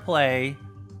 we're going to play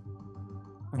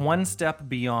One Step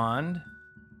Beyond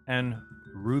and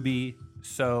Ruby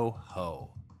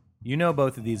Soho. You know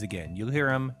both of these again. You'll hear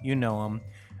them, you know them.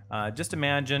 Just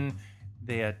imagine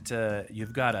that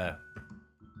you've got a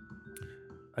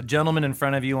gentleman in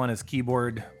front of you on his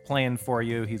keyboard playing for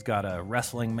you. He's got a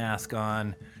wrestling mask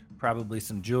on, probably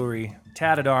some jewelry,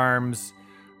 tatted arms,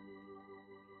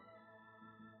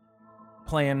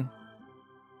 playing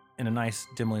in a nice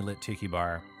dimly lit tiki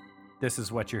bar. This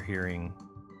is what you're hearing.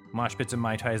 Mosh Pits and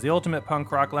Mai Tais, the ultimate punk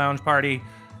rock lounge party,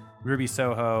 Ruby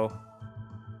Soho,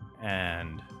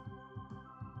 and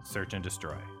Search and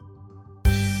Destroy.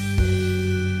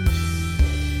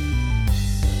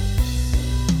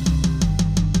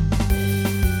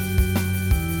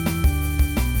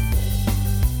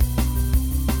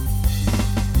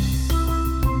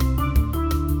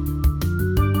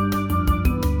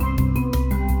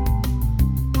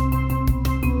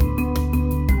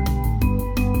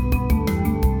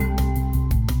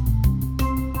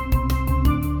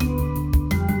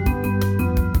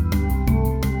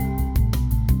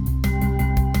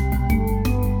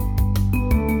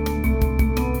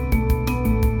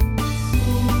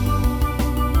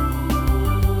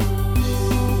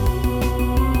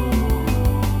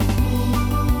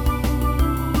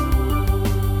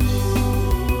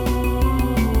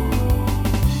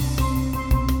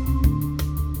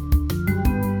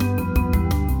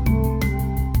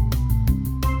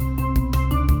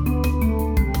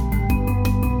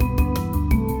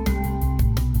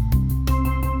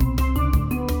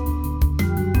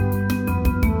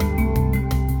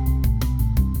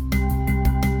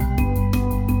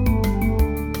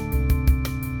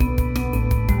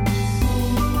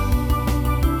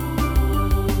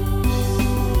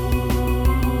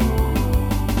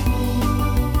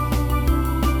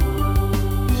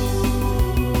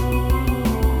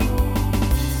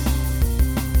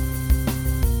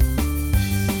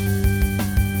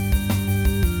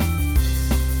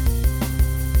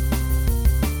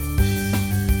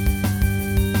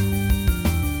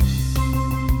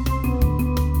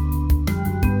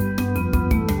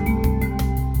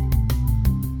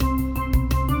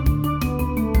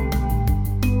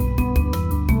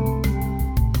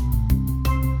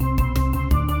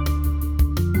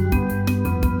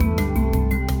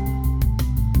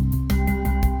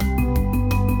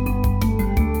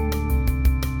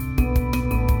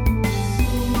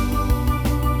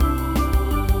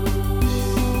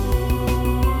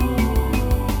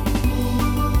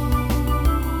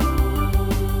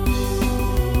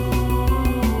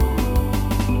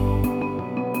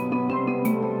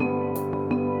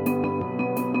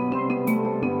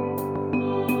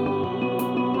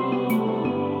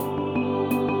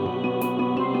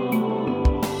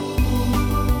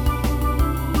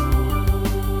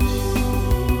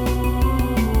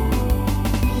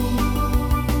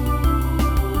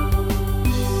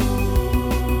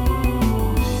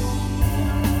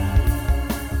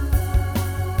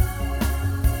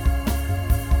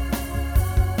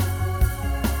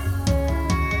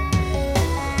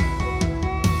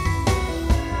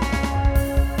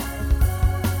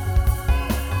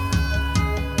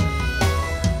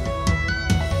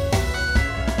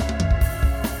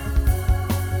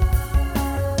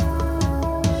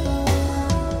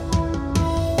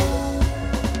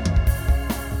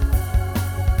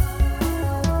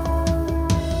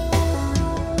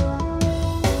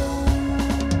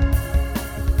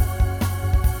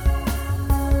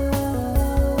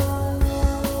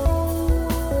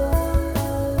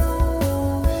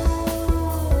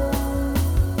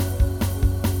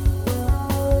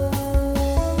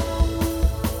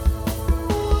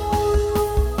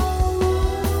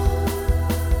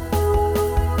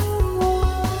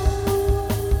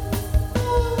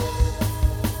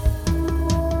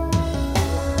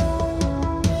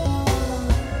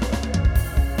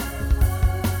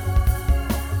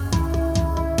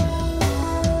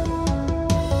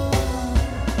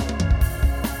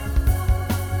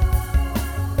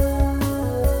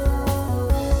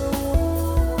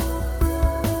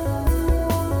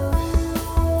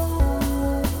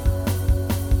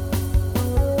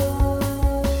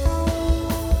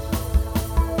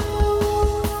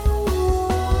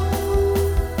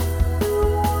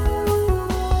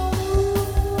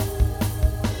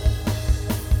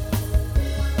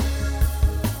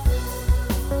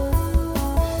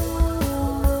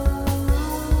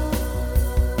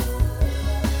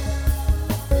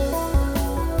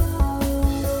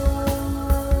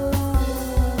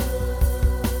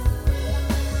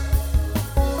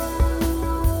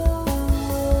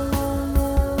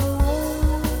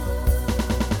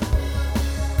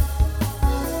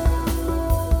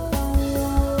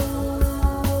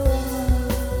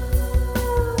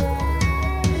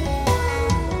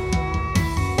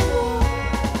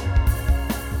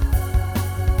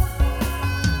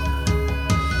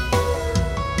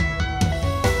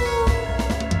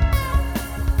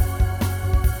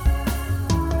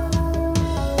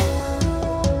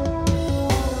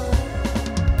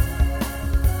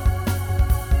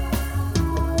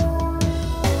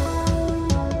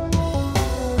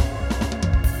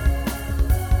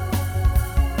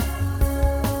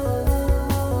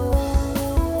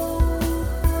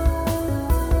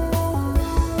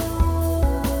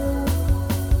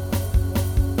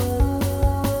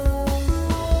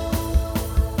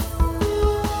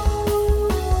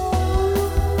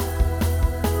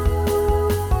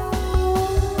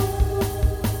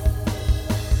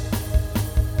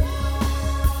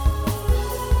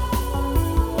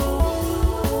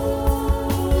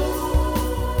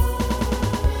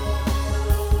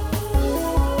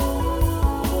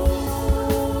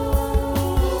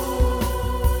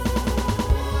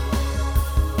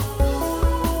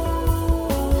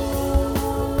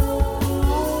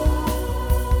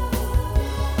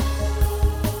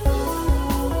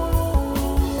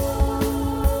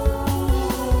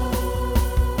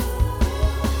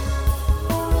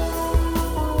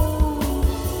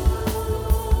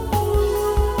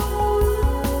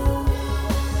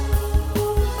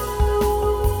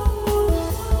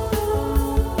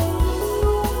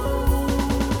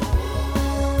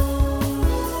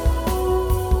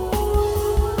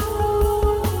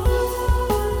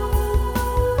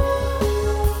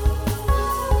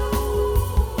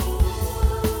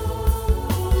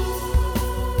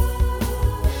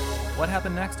 What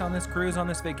happened next on this cruise, on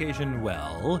this vacation?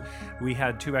 Well, we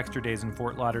had 2 extra days in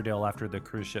Fort Lauderdale after the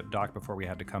cruise ship docked before we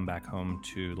had to come back home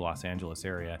to the Los Angeles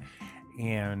area.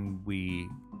 And we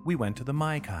went to the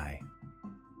Maikai.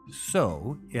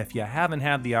 So, if you haven't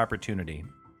had the opportunity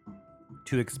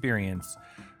to experience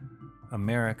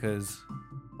America's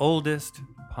oldest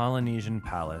Polynesian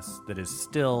palace that is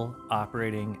still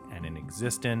operating and in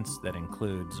existence, that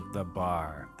includes the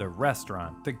bar, the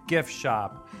restaurant, the gift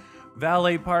shop,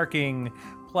 valet parking,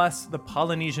 plus the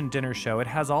Polynesian dinner show. It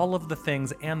has all of the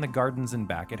things, and the gardens in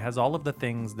back. It has all of the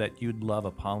things that you'd love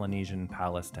a Polynesian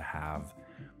palace to have.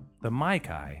 The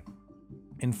Maikai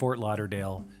in Fort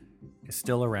Lauderdale is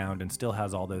still around and still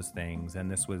has all those things, and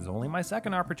this was only my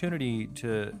second opportunity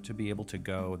to be able to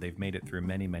go. They've made it through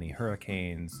many, many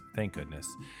hurricanes, thank goodness.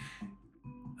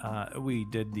 We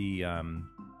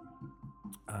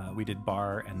did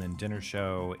bar and then dinner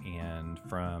show, and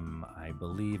from, I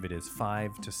believe it is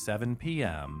 5 to 7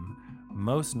 p.m.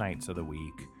 most nights of the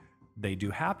week, they do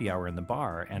happy hour in the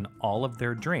bar, and all of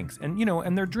their drinks, and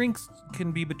their drinks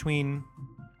can be between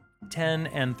 $10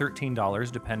 and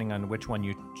 $13 depending on which one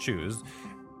you choose.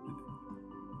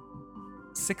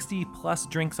 60 plus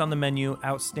drinks on the menu,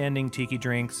 outstanding tiki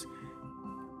drinks.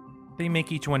 They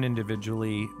make each one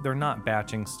individually. They're not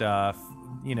batching stuff.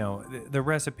 The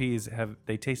recipes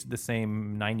they tasted the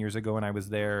same 9 years ago when I was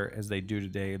there as they do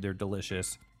today. They're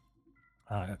delicious.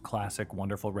 Classic,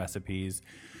 wonderful recipes.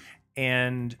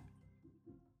 And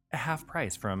half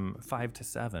price from 5 to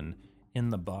 7 in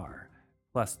the bar.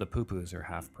 Plus the poo-poos are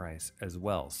half price as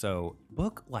well. So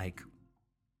book like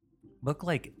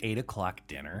 8 o'clock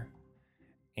dinner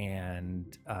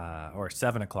and or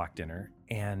 7 o'clock dinner,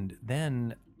 and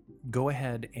then go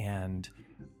ahead and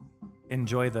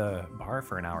enjoy the bar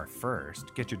for an hour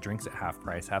first. Get your drinks at half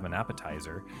price, have an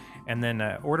appetizer, and then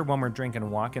order one more drink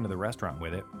and walk into the restaurant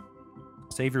with it.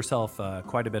 Save yourself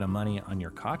quite a bit of money on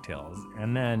your cocktails,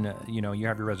 and then you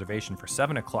have your reservation for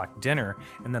 7 o'clock dinner,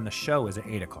 and then the show is at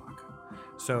 8 o'clock.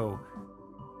 So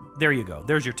there you go.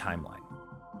 There's your timeline.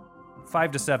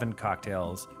 5 to 7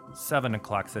 cocktails, 7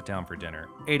 o'clock sit down for dinner,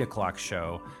 8 o'clock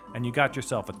show, and you got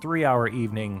yourself a 3-hour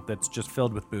evening that's just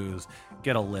filled with booze.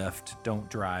 Get a lift, don't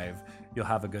drive. You'll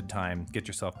have a good time. Get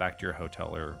yourself back to your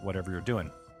hotel or whatever you're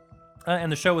doing.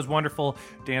 And the show was wonderful.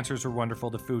 Dancers were wonderful.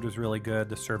 The food was really good.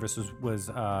 The service was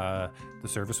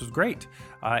great.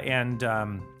 And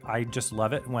I just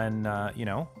love it when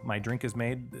my drink is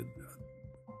made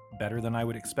better than I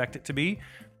would expect it to be.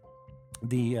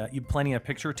 You plenty of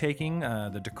picture taking.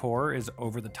 The decor is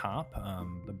over the top.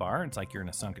 The bar, it's like you're in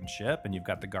a sunken ship, and you've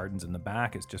got the gardens in the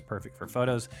back. It's just perfect for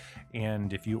photos.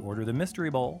 And if you order the mystery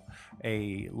bowl,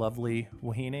 a lovely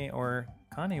wahine or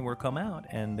kane will come out,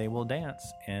 and they will dance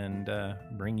and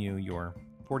bring you your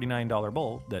 $49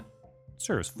 bowl that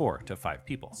serves 4 to 5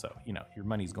 people. So your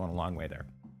money's going a long way there.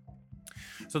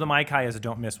 So the Maikai is a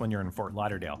don't miss when you're in Fort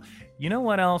Lauderdale. You know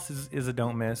what else is a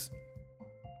don't miss?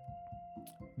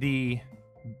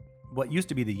 What used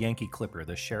to be the Yankee Clipper,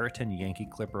 the Sheraton Yankee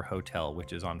Clipper Hotel,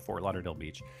 which is on Fort Lauderdale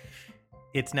Beach.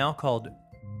 It's now called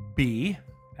B,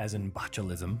 as in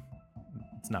botulism.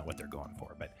 It's not what they're going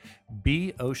for, but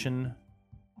B Ocean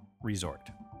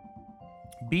Resort.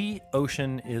 B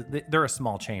Ocean they're a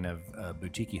small chain of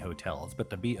boutique hotels, but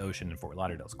the B Ocean in Fort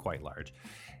Lauderdale is quite large.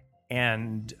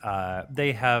 And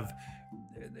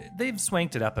they've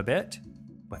swanked it up a bit,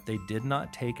 but they did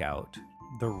not take out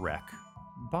the Rec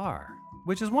Bar,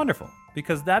 which is wonderful,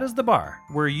 because that is the bar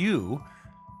where you,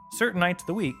 certain nights of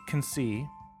the week, can see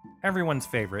everyone's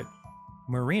favorite,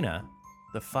 Marina,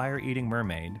 the fire-eating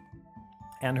mermaid,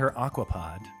 and her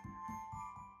aquapod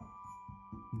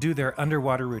do their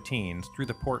underwater routines through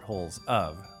the portholes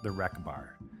of the Rec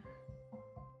Bar.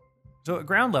 So at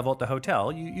ground level at the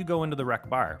hotel, you go into the Rec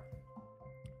Bar.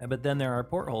 But then there are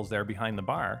portholes there behind the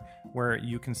bar where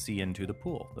you can see into the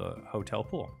pool, the hotel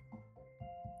pool.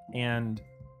 And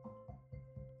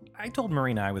I told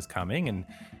Marina I was coming, and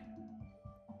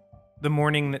the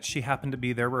morning that she happened to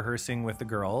be there rehearsing with the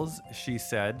girls, she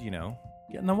said,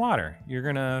 get in the water. You're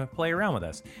going to play around with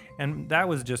us. And that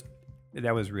was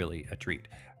really a treat.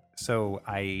 So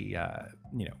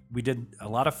we did a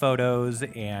lot of photos,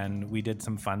 and we did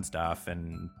some fun stuff,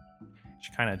 and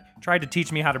she kind of tried to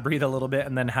teach me how to breathe a little bit,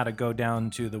 and then how to go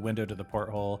down to the window to the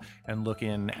porthole and look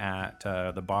in at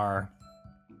the bar.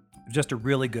 Just a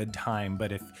really good time.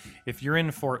 But if you're in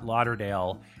Fort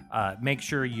Lauderdale, make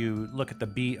sure you look at the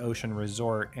B Ocean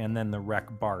Resort and then the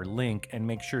Rec Bar link, and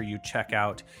make sure you check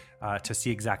out to see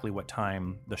exactly what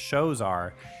time the shows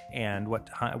are and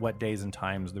what days and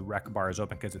times the Rec Bar is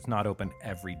open, because it's not open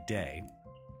every day.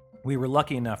 We were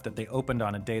lucky enough that they opened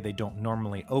on a day they don't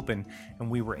normally open, and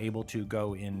we were able to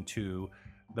go into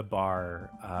the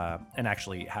bar and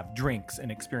actually have drinks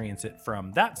and experience it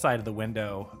from that side of the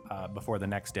window before the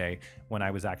next day when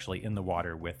I was actually in the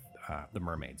water with the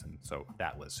mermaids. And so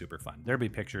that was super fun. There'll be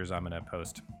pictures I'm going to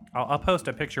post. I'll post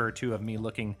a picture or two of me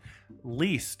looking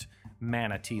least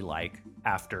manatee-like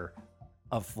after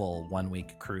a full 1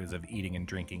 week cruise of eating and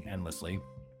drinking endlessly.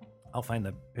 I'll find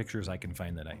the pictures I can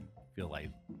find that I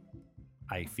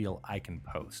feel I can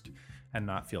post and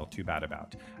not feel too bad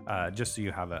about, just so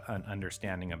you have an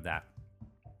understanding of that.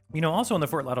 Also in the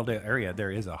Fort Lauderdale area,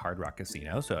 there is a Hard Rock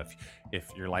casino. So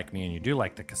if you're like me and you do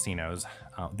like the casinos,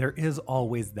 there is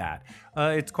always that.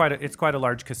 It's quite a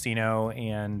large casino,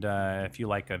 and if you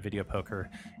like video poker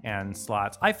and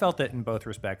slots, I felt that in both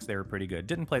respects they were pretty good.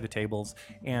 Didn't play the tables,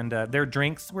 and their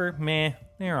drinks were meh.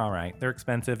 They're all right. They're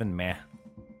expensive and meh.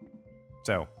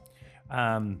 So,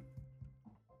 oh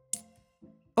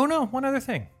no, one other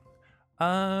thing.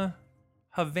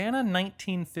 Havana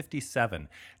 1957.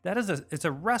 It's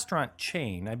a restaurant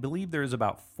chain. I believe there's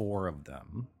about 4 of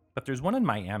them, but there's one in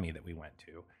Miami that we went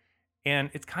to. And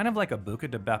it's kind of like a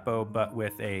Buca de Beppo, but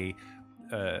with a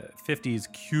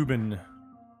 50s Cuban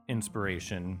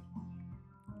inspiration.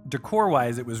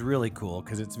 Decor-wise, it was really cool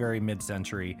because it's very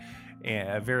mid-century,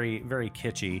 very, very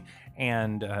kitschy.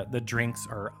 And the drinks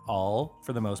are all,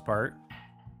 for the most part,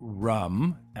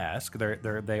 rum-esque.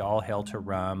 They all hail to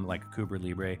rum, like Cuba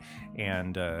Libre,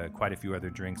 and quite a few other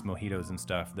drinks, mojitos and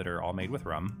stuff that are all made with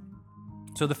rum.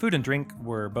 So the food and drink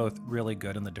were both really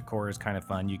good, and the decor is kind of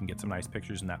fun. You can get some nice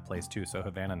pictures in that place too. So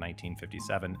Havana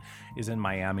 1957 is in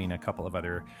Miami and a couple of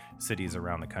other cities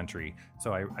around the country.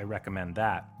 So I recommend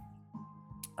that.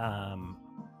 I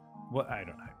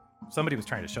don't know. Somebody was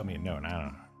trying to show me a note. I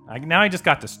don't know. Now I just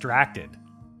got distracted.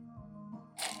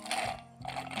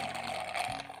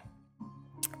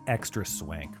 Extra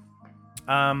swank.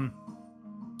 I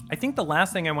think the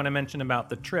last thing I want to mention about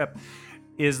the trip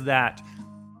is that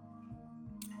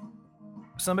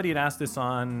somebody had asked this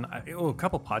on a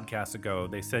couple podcasts ago.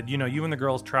 They said, you and the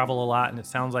girls travel a lot, and it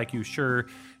sounds like you sure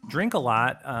drink a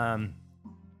lot.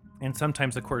 And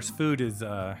sometimes, of course, food is,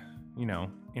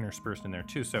 interspersed in there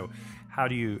too. So how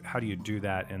do you do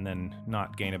that and then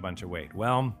not gain a bunch of weight?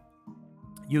 Well,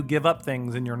 you give up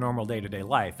things in your normal day-to-day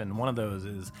life, and one of those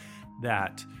is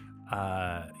that,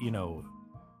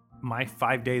 my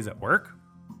 5 days at work,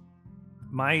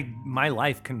 my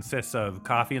life consists of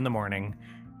coffee in the morning,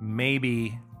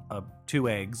 maybe 2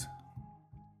 eggs,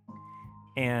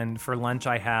 and for lunch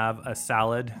I have a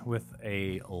salad with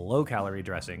a low-calorie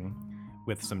dressing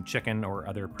with some chicken or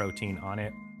other protein on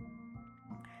it,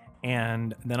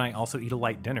 and then I also eat a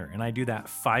light dinner, and I do that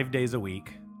 5 days a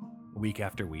week, week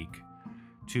after week,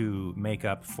 to make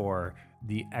up for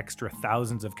the extra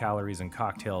thousands of calories and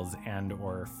cocktails and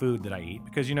or food that I eat.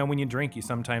 Because, when you drink, you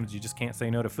just can't say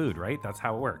no to food, right? That's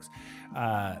how it works.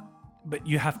 But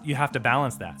you have to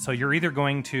balance that. So you're either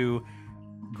going to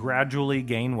gradually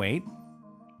gain weight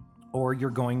or you're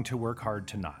going to work hard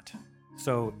to not.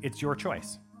 So it's your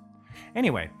choice.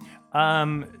 Anyway,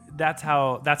 that's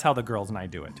how the girls and I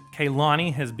do it.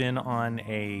 Kaylani has been on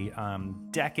a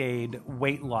decade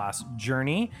weight loss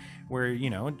journey where,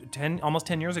 almost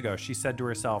 10 years ago, she said to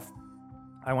herself,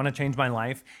 I want to change my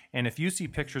life. And if you see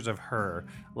pictures of her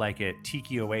like at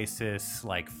Tiki Oasis,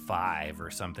 like 5 or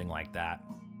something like that,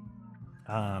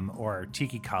 or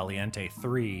Tiki Caliente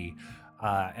 3,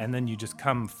 and then you just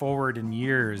come forward in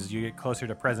years, you get closer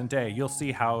to present day, you'll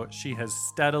see how she has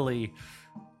steadily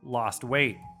lost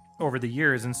weight over the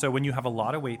years. And so when you have a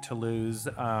lot of weight to lose,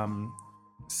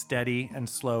 steady and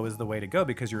slow is the way to go,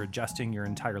 because you're adjusting your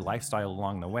entire lifestyle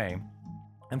along the way.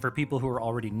 And for people who are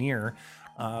already near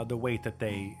the weight that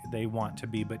they want to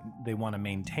be, but they want to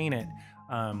maintain it,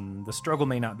 the struggle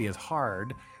may not be as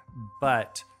hard,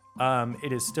 but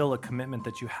it is still a commitment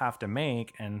that you have to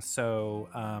make. And so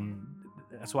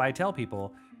that's why I tell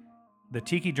people the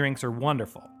tiki drinks are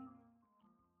wonderful,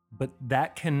 but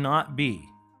that cannot be,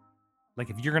 like,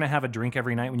 if you're going to have a drink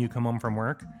every night when you come home from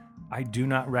work, I do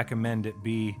not recommend it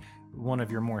be one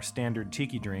of your more standard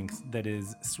tiki drinks that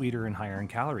is sweeter and higher in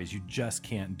calories. You just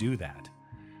can't do that.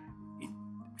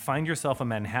 Find yourself a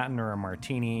Manhattan or a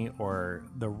martini or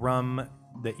the rum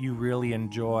that you really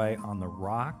enjoy on the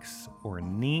rocks or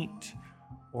neat,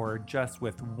 or just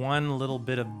with one little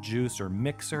bit of juice or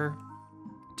mixer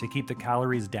to keep the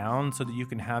calories down so that you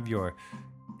can have your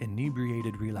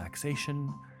inebriated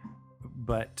relaxation,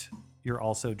 but you're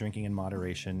also drinking in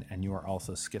moderation, and you are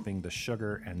also skipping the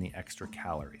sugar and the extra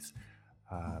calories.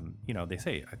 They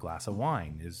say a glass of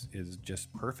wine is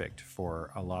just perfect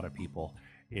for a lot of people.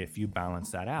 if you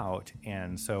balance that out.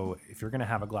 And so if you're going to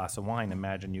have a glass of wine,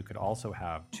 imagine you could also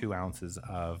have 2 ounces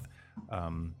of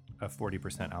a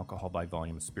 40% alcohol by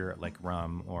volume spirit like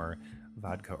rum or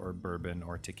vodka or bourbon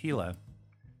or tequila.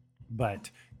 But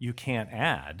you can't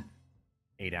add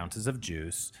 8 ounces of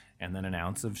juice and then an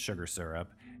ounce of sugar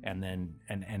syrup and then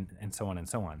and so on and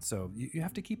so on. So you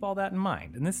have to keep all that in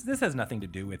mind. And this has nothing to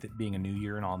do with it being a new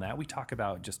year and all that. We talk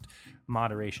about just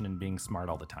moderation and being smart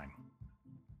all the time.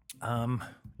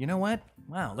 You know what?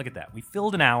 Wow, look at that. We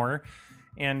filled an hour,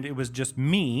 and it was just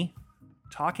me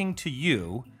talking to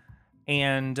you.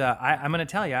 And I'm going to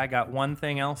tell you, I got one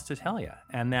thing else to tell you,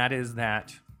 and that is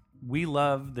that we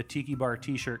love the Tiki Bar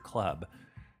T-shirt club.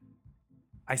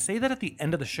 I say that at the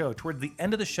end of the show, towards the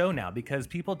end of the show now, because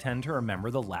people tend to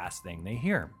remember the last thing they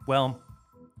hear. Well,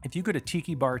 if you go to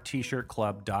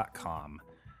tikibartshirtclub.com,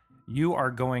 you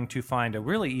are going to find a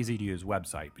really easy to use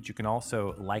website, but you can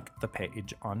also like the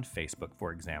page on Facebook,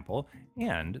 for example,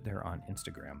 and they're on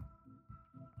Instagram.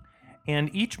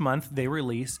 And each month they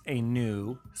release a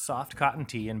new soft cotton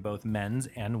tee in both men's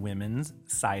and women's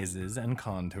sizes and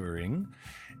contouring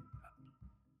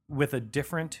with a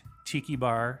different tiki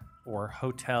bar or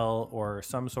hotel or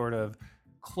some sort of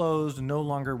closed, no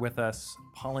longer with us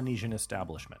Polynesian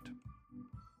establishment.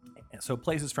 So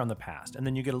places from the past. And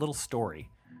then you get a little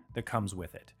story that comes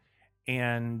with it.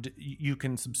 And you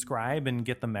can subscribe and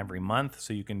get them every month.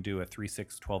 So you can do a 3,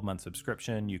 6, 12-month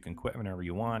subscription. You can quit whenever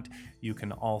you want. You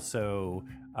can also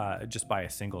just buy a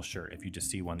single shirt if you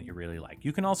just see one that you really like.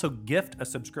 You can also gift a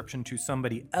subscription to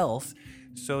somebody else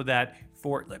so that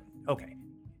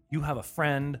you have a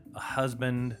friend, a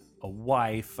husband, a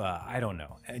wife, I don't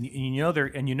know, and you know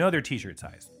their t-shirt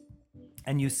size.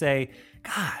 And you say,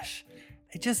 gosh,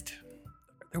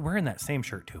 they're wearing that same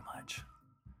shirt too much.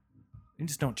 You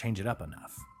just don't change it up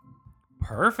enough.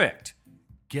 Perfect.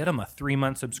 Get them a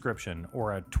 3-month subscription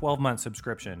or a 12-month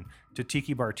subscription to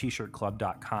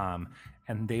tikibartshirtclub.com,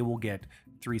 and they will get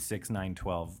 3, 6, 9,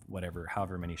 12,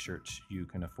 however many shirts you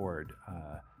can afford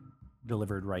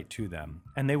delivered right to them.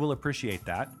 And they will appreciate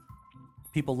that.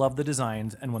 People love the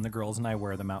designs, and when the girls and I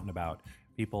wear them out and about,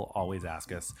 people always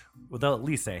ask us, well, they'll at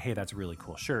least say, hey, that's a really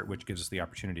cool shirt, which gives us the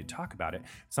opportunity to talk about it.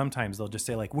 Sometimes they'll just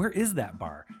say, like, where is that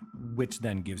bar? Which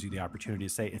then gives you the opportunity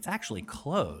to say, it's actually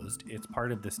closed. It's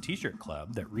part of this t-shirt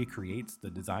club that recreates the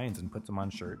designs and puts them on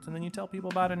shirts, and then you tell people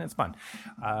about it, and it's fun.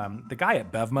 The guy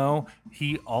at Bevmo,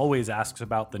 he always asks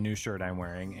about the new shirt I'm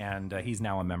wearing, and he's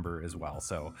now a member as well,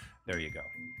 so there you go.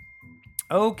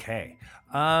 Okay,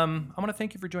 I want to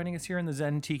thank you for joining us here in the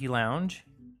Zen Tiki Lounge.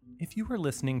 If you were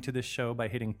listening to this show by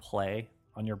hitting play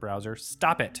on your browser,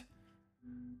 stop it.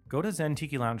 Go to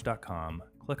zentikilounge.com,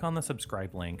 click on the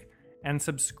subscribe link, and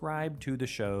subscribe to the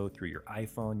show through your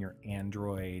iPhone, your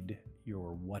Android,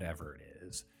 your whatever it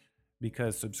is,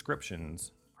 because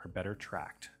subscriptions are better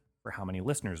tracked for how many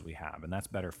listeners we have, and that's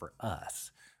better for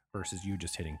us versus you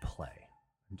just hitting play.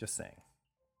 I'm just saying.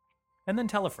 And then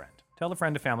tell a friend,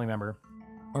 a family member,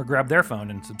 or grab their phone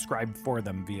and subscribe for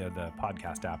them via the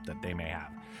podcast app that they may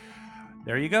have.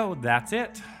 There you go. That's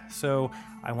it. So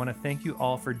I want to thank you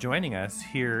all for joining us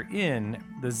here in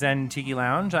the Zen Tiki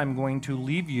Lounge. I'm going to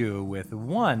leave you with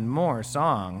one more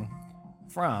song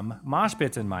from Mosh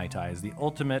Pits and Mai Tais, the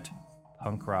ultimate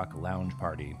punk rock lounge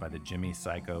party by the Jimmy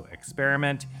Psycho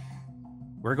Experiment.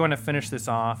 We're going to finish this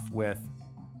off with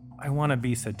I Want to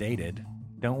Be Sedated.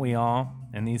 Don't we all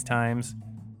in these times,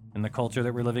 in the culture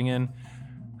that we're living in?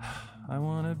 I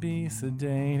want to be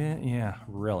sedated. Yeah,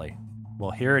 really.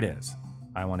 Well, here it is.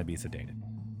 I Want to Be Sedated.